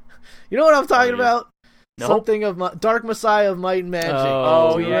know what I'm talking about? Nope. Something of Dark Messiah of Might and Magic.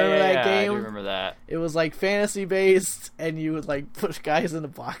 Oh, do you remember that game? I do remember that. It was like fantasy based, and you would like push guys into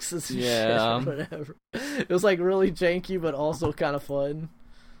boxes and shit or whatever. It was like really janky, but also kind of fun.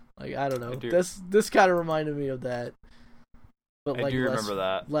 Like, I don't know. This kind of reminded me of that. But I like do remember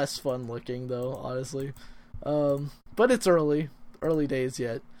that. Less fun looking though, honestly. But it's early days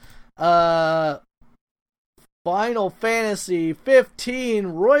yet. Final Fantasy 15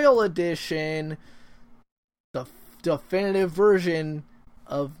 Royal Edition, the definitive version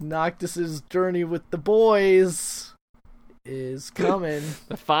of Noctis's journey with the boys, is coming.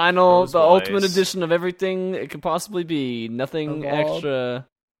 The final, Those the boys. ultimate edition of everything it could possibly be. Nothing Of all extra.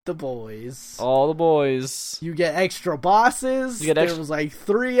 The boys. All the boys. You get extra bosses. You get there was like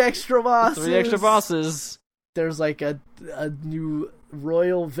 3 extra bosses. 3 extra bosses. There's like a new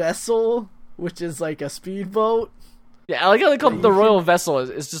royal vessel, which is like a speedboat. Yeah, I like how they call it the Royal Vessel.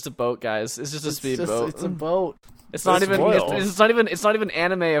 It's just a boat, guys. It's just a speedboat. It's a boat. It's not even. royal. It's not even. It's not even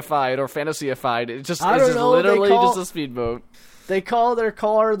anime-ified or fantasy-ified. It's just literally just a speedboat. They call their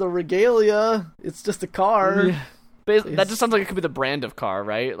car the Regalia. It's just a car. Yeah. But that just sounds like it could be the brand of car,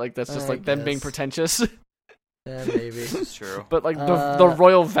 right? Like that's just I like them being guess. pretentious. Yeah, maybe. It's true. But like the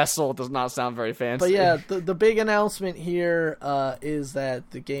Royal Vessel does not sound very fancy. But yeah, the big announcement here is that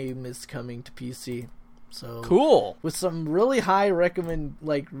the game is coming to PC. So cool. with some really high recommended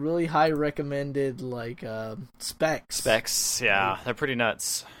specs. Specs, yeah, they're pretty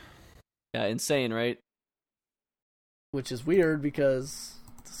nuts. Yeah, insane, right? Which is weird because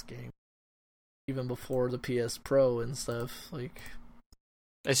this game, even before the PS Pro and stuff, like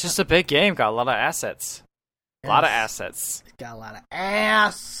It's just a big game. Got a lot of assets. A lot of assets. got a lot of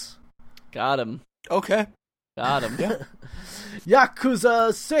ass. Got him. Okay. Got him. Yeah.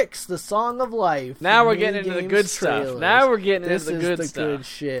 Yakuza 6: The Song of Life. Now we're getting into the good stuff. Now we're getting into the good This is the good stuff.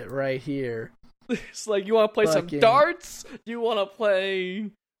 shit right here. It's like you want to play some Fucking- darts. You want to play. You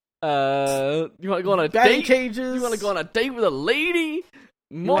want to go on a Batting date. cages. You want to go on a date with a lady.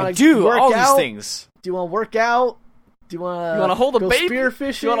 wanna I do work all out? these things. Do you want to work out? Do you want You want to hold a go baby?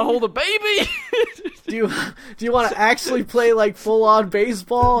 spearfishing? You want to hold a baby? Do you want to actually play like full on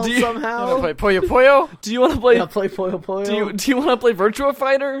baseball Do you- somehow? Play Puyo Puyo? Do you want to play? Yeah, play Puyo Puyo. Do you want to play Virtua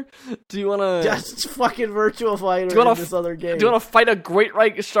Fighter? Do you want to? Just fucking Virtua Fighter Do you wanna in this other game. Do you want to fight a great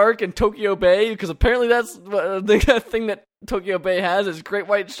white shark in Tokyo Bay? Because apparently that's the thing that Tokyo Bay has is great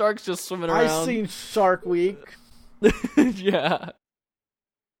white sharks just swimming around. I've seen Shark Week. Yeah.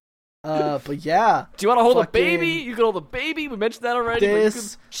 But yeah. Do you want to hold a Fucking- baby? You can hold a baby. We mentioned that already. But you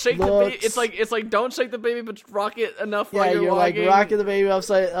This can shake the baby. It's like don't shake the baby, but rock it enough Yeah, while you're you're like walking. rocking the baby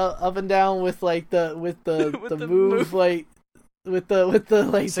upside up and down with like the With the the move, move. like with the like the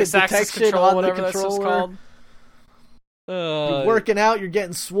 6-axis detection control, on the whatever that's controller. just called. You're working out, you're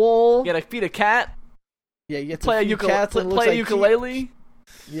getting swole. You gotta feed a cat. Yeah, you get to Play a feed cats and it looks play a like ukulele.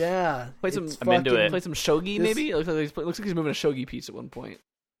 Yeah, Play some- it's I'm into fucking- it. Play some shogi, This- maybe. It looks like he's moving a shogi piece at one point.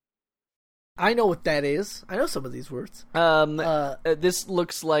 I know what that is. I know some of these words. This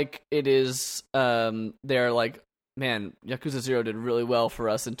looks like it is. They're like, man, Yakuza 0 did really well for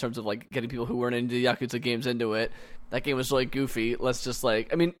us in terms of like getting people who weren't into the Yakuza games into it. That game was really goofy. Let's just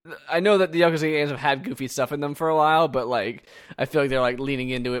like, I mean, I know that the Yakuza games have had goofy stuff in them for a while, but like, I feel like they're like leaning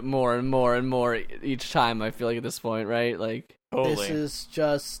into it more and more and more each time. I feel like at this point, right? Like, Totally. This is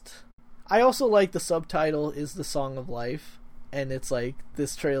just. I also like the subtitle is the Song of Life, and it's like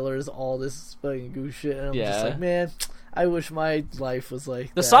this trailer is all this fucking goof shit, and I'm just Yeah. like, man, I wish my life was like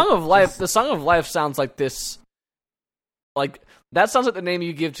the that. Song of Life. Just- The Song of Life sounds like this. Like that sounds like the name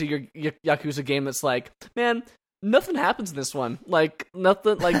you give to your Yakuza game. That's like, man, nothing happens in this one. Like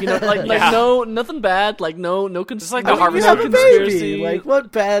nothing. Like like Yeah. no nothing bad. Like no It's like no, the Harvest you no have a Moon conspiracy. baby. Like,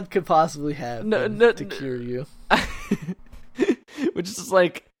 what bad could possibly happen No, to cure you? which is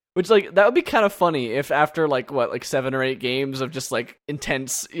like that would be kind of funny if after like 7 or 8 games of just like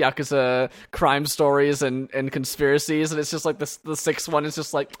intense Yakuza crime stories and conspiracies, and it's just like the 6th one is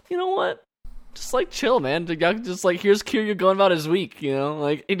just like, you know what, just like chill, man. Just like, here's Kiryu going about his week, you know,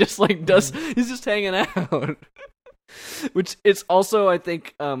 like he just like he's just hanging out. Which it's also, I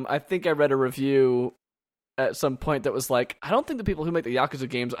think I read a review at some point that was like, I don't think the people who make the Yakuza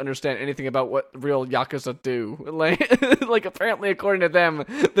games understand anything about what real Yakuza do. Like apparently according to them,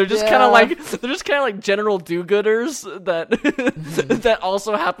 they're just kind of like general do-gooders that that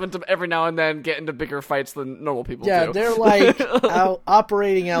also happen to every now and then get into bigger fights than normal people Yeah, do. they're like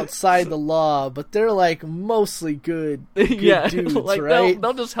operating outside the law, but they're like mostly good yeah, dudes, like right?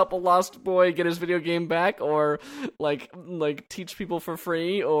 they'll just help a lost boy get his video game back, or like teach people for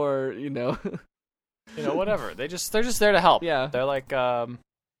free, or you know. Whatever. They're just there to help. Yeah. They're like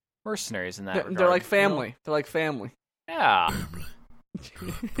mercenaries in that regard. They're like family. They're like family. Yeah.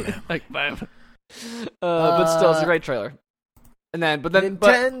 Like family. But still, it's a great trailer. And then, but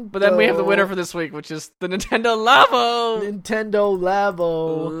then we have the winner for this week, which is the Nintendo Labo. Nintendo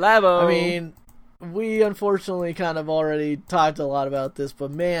Labo. Labo. I mean, we unfortunately kind of already talked a lot about this,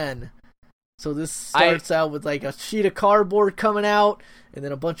 but man, So this starts out with like a sheet of cardboard coming out, and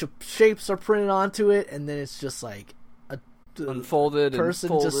then a bunch of shapes are printed onto it, and then it's just like a unfolded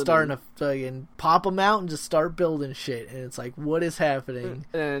person and just starting to fucking pop them out and just start building shit, and it's like, what is happening?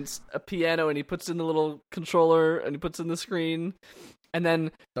 And it's a piano, and he puts in the little controller, and he puts in the screen, and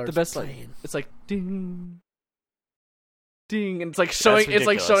then the best it's like ding. Ding, and it's like showing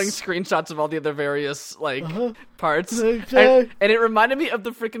screenshots of all the other various parts, and it reminded me of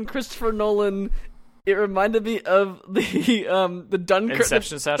the freaking Christopher Nolan. It reminded me of the Dunkirk,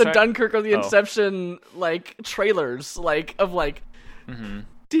 Inception the Dunkirk or the Inception trailers,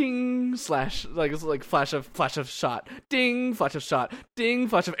 ding slash it's like flash of shot, ding flash of shot, ding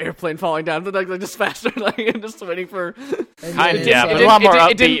flash of airplane falling down, but just faster, and just waiting for. But a lot more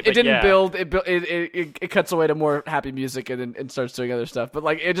upbeat. It didn't build. It cuts away to more happy music and then starts doing other stuff. But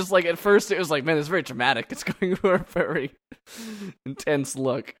it just at first it was like, man, it's very dramatic. It's going for a very intense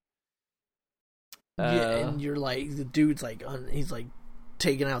look. And you're like, the dude's like, he's like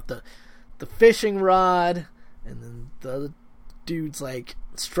taking out the fishing rod, and then the other dude's like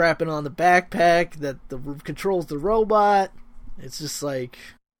strapping on the backpack that controls the robot. It's just like,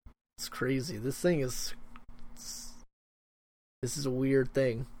 it's crazy. This is a weird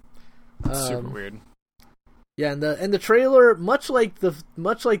thing. Super weird. Yeah, and the trailer, much like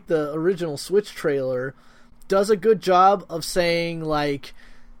the original Switch trailer, does a good job of saying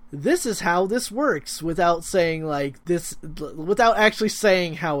this is how this works without saying without actually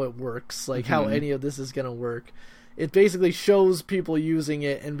saying how it works, how any of this is gonna work. It basically shows people using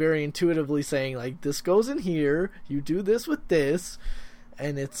it and very intuitively saying this goes in here, you do this with this,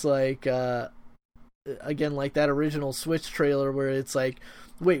 and it's again, like that original Switch trailer where it's like,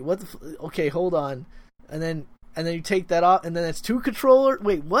 wait, what okay, hold on, and then you take that off, and then it's two controller.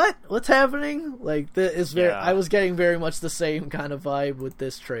 Wait, what's happening? I was getting very much the same kind of vibe with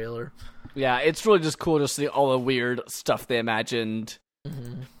this trailer. Yeah, it's really just cool to see all the weird stuff they imagined.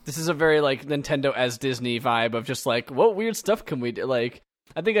 Mm-hmm. This is a very Nintendo as Disney vibe of just what weird stuff can we do? I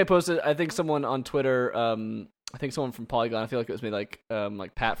think someone on Twitter, I think someone from Polygon, I feel like it was me,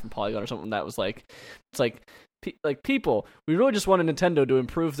 Pat from Polygon or something, that was people, we really just wanted Nintendo to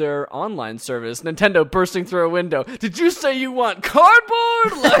improve their online service. Nintendo bursting through a window. Did you say you want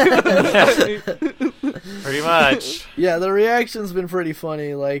cardboard? Pretty much. Yeah, the reaction's been pretty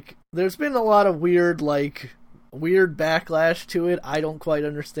funny. There's been a lot of weird backlash to it. I don't quite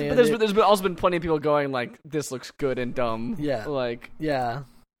understand. But there's also been plenty of people going this looks good and dumb. Yeah. Yeah.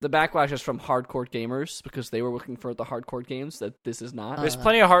 The backlash is from hardcore gamers because they were looking for the hardcore games that this is not. There's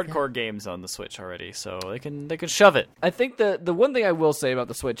plenty of hardcore games on the Switch already, so they can shove it. I think the one thing I will say about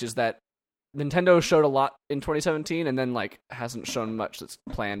the Switch is that Nintendo showed a lot in 2017 and then hasn't shown much that's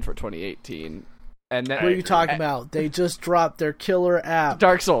planned for 2018. And what are you talking about? They just dropped their killer app,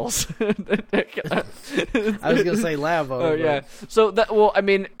 Dark Souls. I was gonna say Labo. Oh yeah. So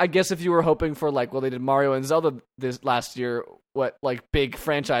I guess if you were hoping for they did Mario and Zelda this last year, what big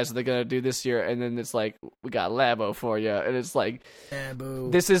franchise are they gonna do this year? And then it's we got Labo for you, and it's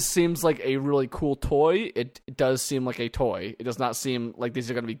Labo. This seems like a really cool toy. It does seem like a toy. It does not seem like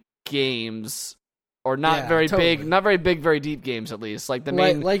these are gonna be games. Or not very big, very deep games at least. The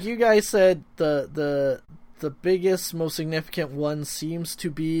main, like you guys said, the biggest, most significant one seems to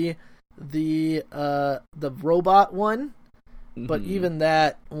be the robot one. Mm-hmm. But even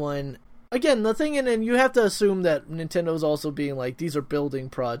that one, again, the thing, and you have to assume that Nintendo's also being these are building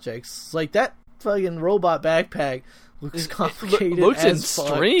projects. That fucking robot backpack looks complicated. It looks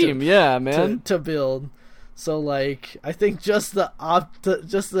extreme, yeah, man, to build. So I think just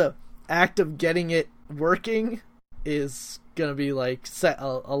the act of getting it working is gonna be a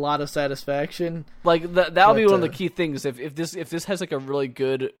lot of satisfaction. That'll be one of the key things. If this has a really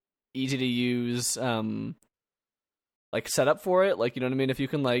good, easy to use setup for it, you know what I mean. If you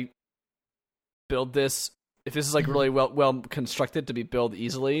can build this, if this is really well constructed to be built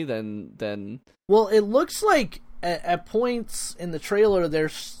easily, then well, it looks like at points in the trailer they're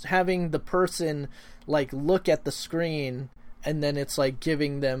having the person look at the screen. And then it's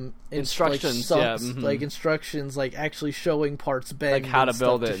giving them instructions, instructions, actually showing parts bend, how to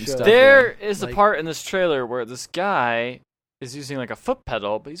build it and stuff. There is a part in this trailer where this guy is using a foot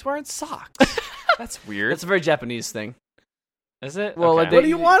pedal, but he's wearing socks. That's weird. It's a very Japanese thing. Is it? Well, okay. What do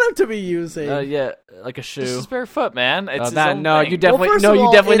you want him to be using? Yeah, like a shoe. This is barefoot, man. It's you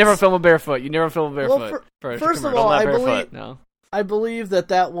definitely never film a barefoot. You never film a barefoot. First of all, I believe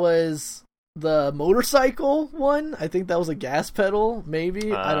that was the motorcycle one. I think that was a gas pedal,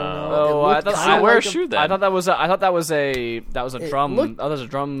 maybe. I don't know. I thought that was a drum. That was a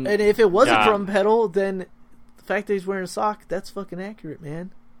drum. And if it was a drum pedal, then the fact that he's wearing a sock, that's fucking accurate,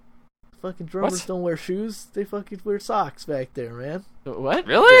 man. Fucking drummers What? don't wear shoes. They fucking wear socks back there, man. What?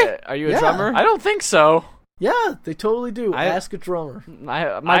 Really? Are you a Yeah. drummer? I don't think so. Yeah, they totally do. I- Ask a drummer.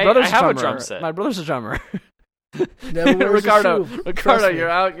 My I brother's have a drummer. drum set. My brother's a drummer. Never wears Ricardo, a shoe. Ricardo, Trust me.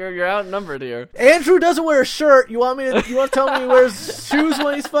 you're outnumbered here. Andrew doesn't wear a shirt. You want to tell me he wears shoes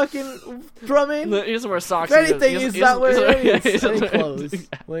when he's fucking drumming? He doesn't wear socks. If anything, he's not wearing any doesn't- clothes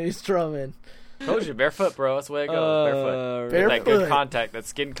when he's drumming. Told you, barefoot, bro. That's the way it goes. Barefoot. Barefoot. That good contact, that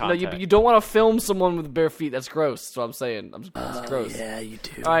skin No, contact. you don't want to film someone with bare feet. That's gross. That's what I'm saying. It's gross. Yeah, you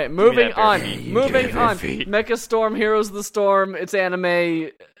do. All right, moving that bare on. feet. Moving on. feet. Mecha Storm, Heroes of the Storm. It's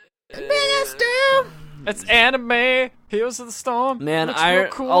anime. It's anime. Heroes of the Storm. Man, Looks real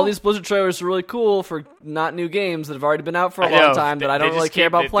cool. all these Blizzard trailers are really cool for not new games that have already been out for a I long know. time that I They don't just really care keep-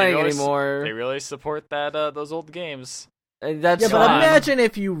 about they playing really anymore. They really support that those old games. And that's Yeah, but fine. imagine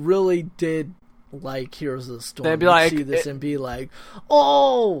if you really did like Heroes of the Storm. They'd be You'd like, see this and be like,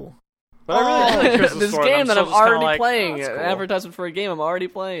 oh, But I really do like Heroes of the this Storm. game that I'm still just kinda already like, playing, oh, that's an cool. advertisement for a game I'm already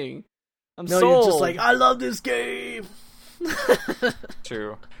playing. I'm no, sold. you're just like, I love this game.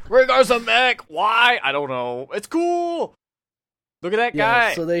 True. Ricardo's a mech. Why? I don't know. It's cool. Look at that Yeah,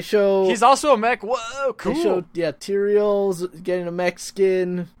 guy. so they show. He's also a mech. Whoa, cool. They showed, Tyrael's getting a mech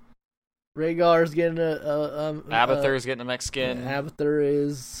skin. Rhaegar's getting a Abathur's getting a mech skin, Abathur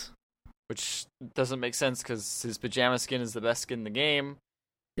is. which doesn't make sense because his pajama skin is the best skin in the game.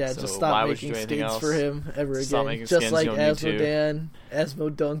 Yeah, So just why stop would you making do anything skins else? for him ever Stop again. making Just skins, like you don't need to. Asmodan.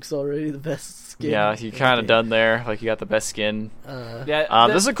 Asmodunk's already the best skin. Yeah, you kind of done there. Like you got the best skin. Yeah,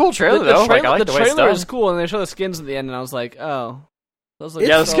 This is a cool trailer though. Like I like the way it's trailer done. is cool, and they show the skins at the end, and I was like, oh, those look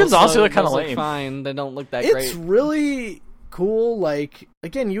Yeah, the skins honestly look kinda lame. Fine, they don't look that It's great. really cool. Like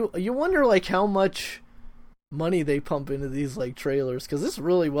again, you wonder like how much money they pump into these like trailers because it's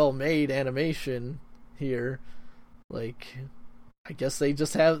really well made animation here. Like, I guess they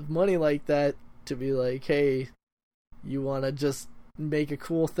just have money like that to be like, hey, you want to just make a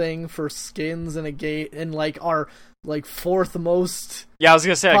cool thing for skins in a game in like our like fourth most. Yeah, I was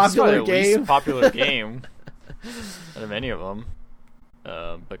gonna say like, this is probably popular the game. least popular game out of any of them.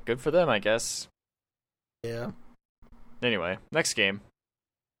 But good for them, I guess. Yeah. Anyway, next game.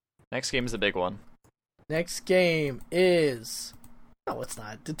 Next game is the big one. Next game is. No, it's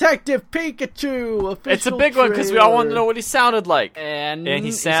not. Detective Pikachu. Official It's a big one because we all want to know trailer. what he sounded like. And he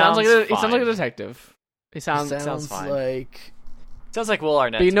he sounds like he fine. sounds like a detective. He sounds Sounds fine. like. Sounds like Will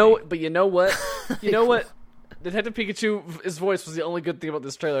Arnett. But you to know, me. but you know what? You know what? Detective Pikachu, his voice was the only good thing about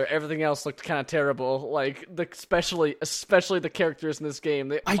this trailer. Everything else looked kind of terrible. Like especially the characters in this game.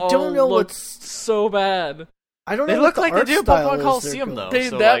 They I all don't know look what's. so bad. I don't They know look what the like they art do in style Pokemon is Coliseum, they're though. going.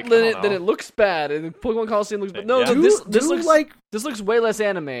 So, That like, I then, don't then know. it looks bad, and Pokemon Coliseum looks. But no, Yeah. no, Do this looks like this looks way less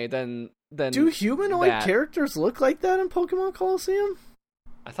anime than. do humanoid that. characters look like that in Pokemon Coliseum?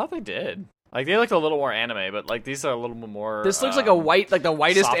 I thought they did. Like they looked a little more anime, but like these are a little bit more. This looks like a the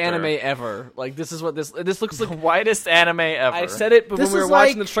whitest softer. anime ever. Like this is what this looks the like. whitest anime ever. I said it, but This when we were is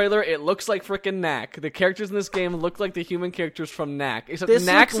watching like- the trailer, it looks like frickin' Knack. The characters in this game look like the human characters from Knack. Except This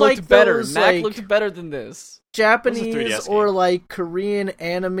Knack looks looked like better. those, Knack like- looked better than this. Japanese 3DS or game. like Korean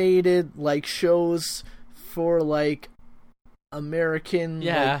animated like shows for like American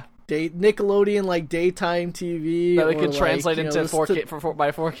Yeah. Nickelodeon like daytime TV That we or, could like, translate you know, into this four to-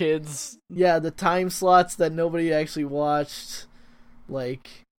 by four kids. Yeah, the time slots that nobody actually watched, like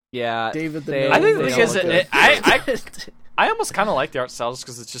Yeah, David the they- Gnome. I think they the don't thing is, look that good. I almost kind of like the art style just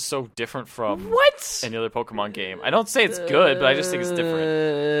because it's just so different from What? any other Pokemon game. I don't say it's good, but I just think it's different.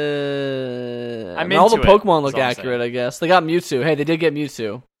 I'm all the into it, Pokemon is look all I'm accurate, saying. I guess. They got Mewtwo. Hey, they did get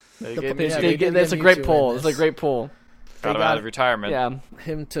Mewtwo. They The gave po- me yeah, shit. they did That's a get great Mewtwo pull. in It's a this. great pull. Got him out of retirement. Yeah,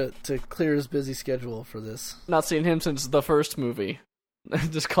 him to clear his busy schedule for this. not seen him since the first movie.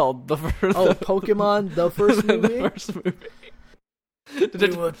 Just called the first. Oh, Pokemon, the first movie? the first movie.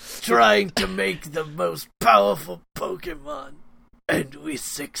 We were trying to make the most powerful Pokemon, and we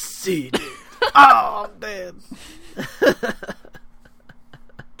succeeded. Oh, man.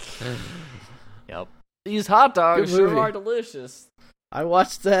 Yep. These hot dogs Good sure movie. are delicious. I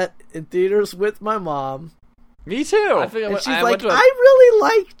watched that in theaters with my mom, Me too. I think I and went, she's I like, went to a, I really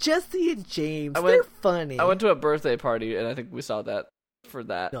like Jesse and James. I went- They're funny. I went to a birthday party, and I think we saw that for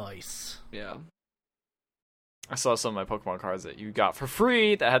that. Nice. Yeah. I saw some of my Pokemon cards that you got for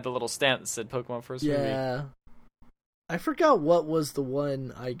free that had the little stamp that said Pokemon First Movie. Yeah. I forgot what was the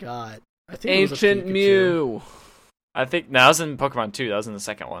one I got. I think it was a Ancient Pikachu. Mew. I think that was in Pokemon 2. That was in the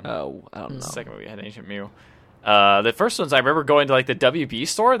second one. Oh, I don't The know. second movie had Ancient Mew. The first ones I remember going to like the WB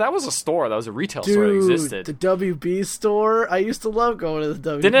store. That was a store. That was a retail store that existed. The WB store. I used to love going to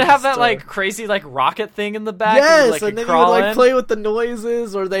the WB. Didn't it have that store. like crazy like rocket thing in the back? Yes, and then you would like play with the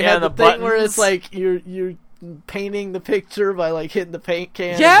noises, or they had the thing buttons. where it's like you're painting the picture by like hitting the paint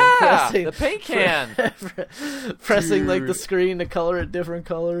can. Yeah, the paint can. Pressing like the screen to color it different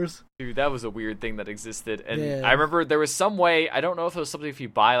colors. Dude, that was a weird thing that existed. And Yeah. I remember there was some way, I don't know if it was something if you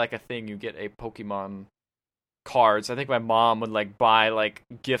buy like a thing, you get a Pokemon cards. I think my mom would like buy like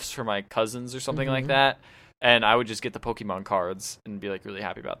gifts for my cousins or something like that. And I would just get the Pokemon cards and be like really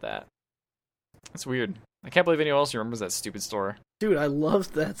happy about that. It's weird. I can't believe anyone else remembers that stupid store. Dude, I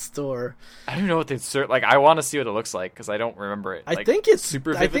loved that store. I don't even know what they like. I want to see what it looks like because I don't remember it. I think it's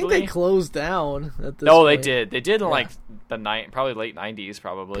super I think vividly. they closed down at this No, point. they did. They did in like the probably late 90s,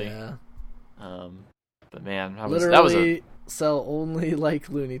 probably. Yeah. But man, Literally sell only like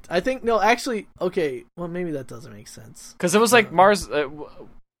Looney. I think no, actually, okay. Well, maybe that doesn't make sense. because it was like Mars.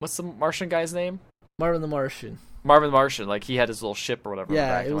 What's the Martian guy's name? Marvin the Martian. Marvin the Martian. Like he had his little ship or whatever. Yeah,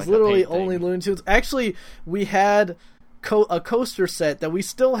 back it in, was like, literally that paint only thing. Looney Tunes. Actually, we had a coaster set that we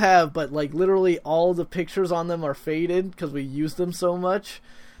still have, but like literally all the pictures on them are faded because we used them so much.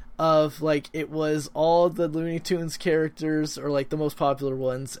 Of like it was all the Looney Tunes characters or like the most popular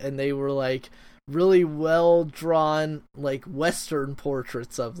ones, and they were like really well drawn like Western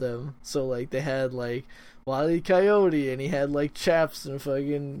portraits of them. So like they had like Wile E. Coyote, and he had like chaps and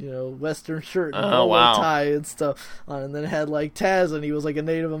fucking Western shirt and polo tie and stuff on, and then it had like Taz, and he was like a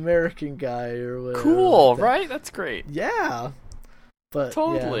Native American guy or whatever. Cool, like that. right? That's great. Yeah, but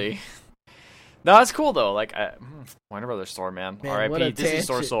Totally. No, that's cool though. Like, Warner Brothers store, man. what R.I.P. a Disney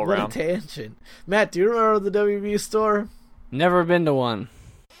store still what around. a tangent. Matt, do you remember the WB store? Never been to one.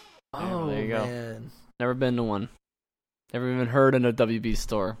 Oh there you go. man, Never been to one. Never even heard in a WB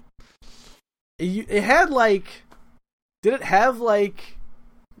store. it had like. Did it have like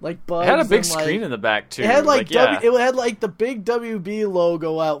bugs? It had a big and, like, screen in the back too. It had like yeah. it had like the big WB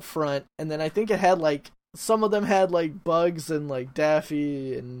logo out front, and then I think it had like some of them had like Bugs and like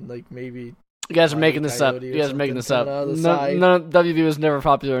Daffy and like maybe. You guys are Wile E. making this up. Coyote or You guys are making this up. something coming out of the side. None WB was never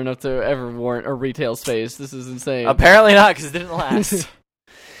popular enough to ever warrant a retail space. This is insane. Apparently not, because it didn't last.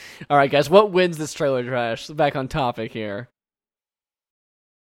 All right, guys, what wins this trailer trash? Back on topic here.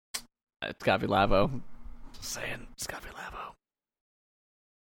 It's gotta be Labo. Just saying, it's gotta be Labo.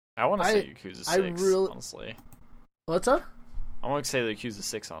 I want to say Yakuza 6, honestly. What's up? I want to say the Yakuza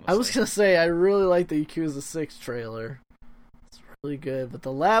 6, honestly. I was gonna say I really like the Yakuza 6 trailer. It's really good, but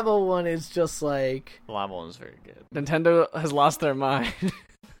the Labo one is just like. The Labo one is very good. Nintendo has lost their mind.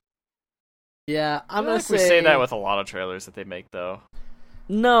 Yeah, I'm I gonna think we say that with a lot of trailers that they make, though.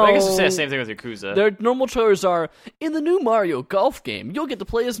 No. But I guess we say the same thing with Yakuza. Their normal trailers are, in the new Mario golf game, you'll get to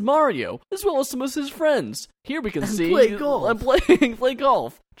play as Mario, as well as some of his friends. Here we can see play golf. I'm play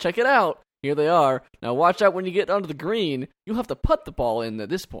golf. Check it out. Here they are. Now watch out when you get onto the green. You'll have to putt the ball in at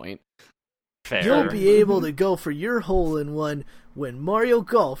this point. Fair. You'll be able to go for your hole-in-one when Mario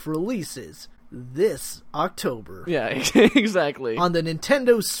Golf releases this October. Yeah, exactly. On the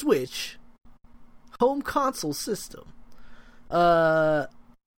Nintendo Switch home console system.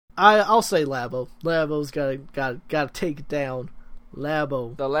 I'll say Labo. Labo's gotta take it down.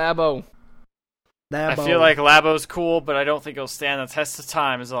 Labo. The Labo. I feel like Labo's cool, but I don't think it'll stand the test of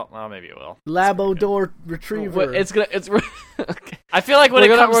time. Well, maybe it will. Labo door retriever. It's okay. I feel like when it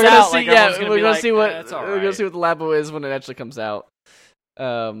comes we're gonna out, see, like, yeah, everyone's gonna we're be gonna like, see what it's all we're gonna right. see what the Labo is when it actually comes out. But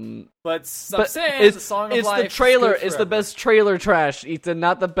I'm But saying it's the Song of it's Life the trailer. is good It's the forever. best trailer trash, Ethan.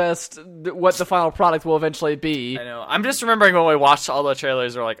 Not the best. What the final product will eventually be. I know. I'm just remembering when we watched all the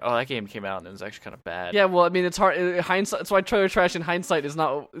trailers. We're like, oh, that game came out and it was actually kind of bad. Yeah, well, I mean, it's hard. Hindsight. That's why trailer trash in hindsight is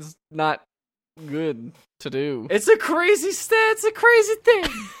not good to do. It's a crazy It's a crazy thing.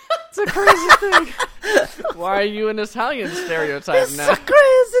 It's a crazy thing. Why are you an Italian stereotype it's now? a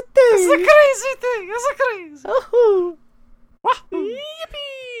crazy thing. It's a crazy thing. It's a crazy. Oh.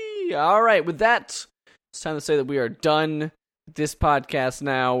 Yippee! All right, with that, it's time to say that we are done with this podcast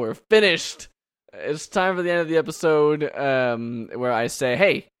now. We're finished. It's time for the end of the episode where I say,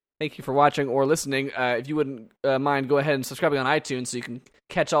 hey, thank you for watching or listening. If you wouldn't mind, go ahead and subscribe on iTunes so you can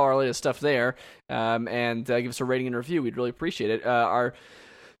catch all our latest stuff there and give us a rating and review. We'd really appreciate it. Our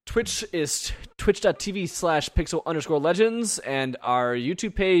Twitch is twitch.tv/pixel_legends, and our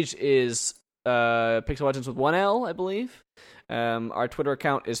YouTube page is Pixel Legends with 1L, I believe. Our Twitter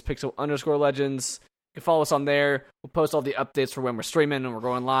account is pixel_legends. You can follow us on there. We'll post all the updates for when we're streaming and we're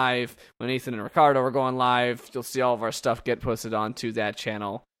going live. When Ethan and Ricardo are going live, you'll see all of our stuff get posted onto that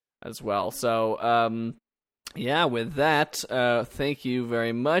channel as well. So, yeah, with that, thank you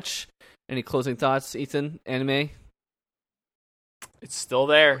very much. Any closing thoughts, Ethan? Anime? It's still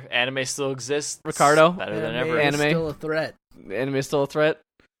there. Anime still exists. Ricardo? Better than Anime ever. is Anime? still a threat. Anime is still a threat?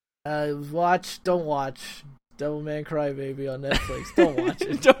 Don't watch Devilman Crybaby on Netflix. Don't watch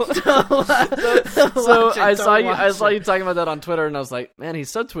it. So I saw you talking about that on Twitter, and I was like, man,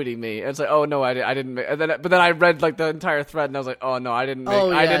 he's subtweeting me. And it's like, oh no, I didn't. But then I read like the entire thread, and I was like, oh no, I didn't make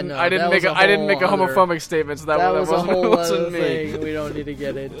a homophobic statement. So that was a whole other wasn't me. thing we don't need to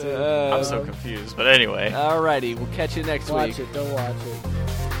get into. I'm so confused. But anyway. Alrighty, we'll catch you next week. Watch it. Don't watch it.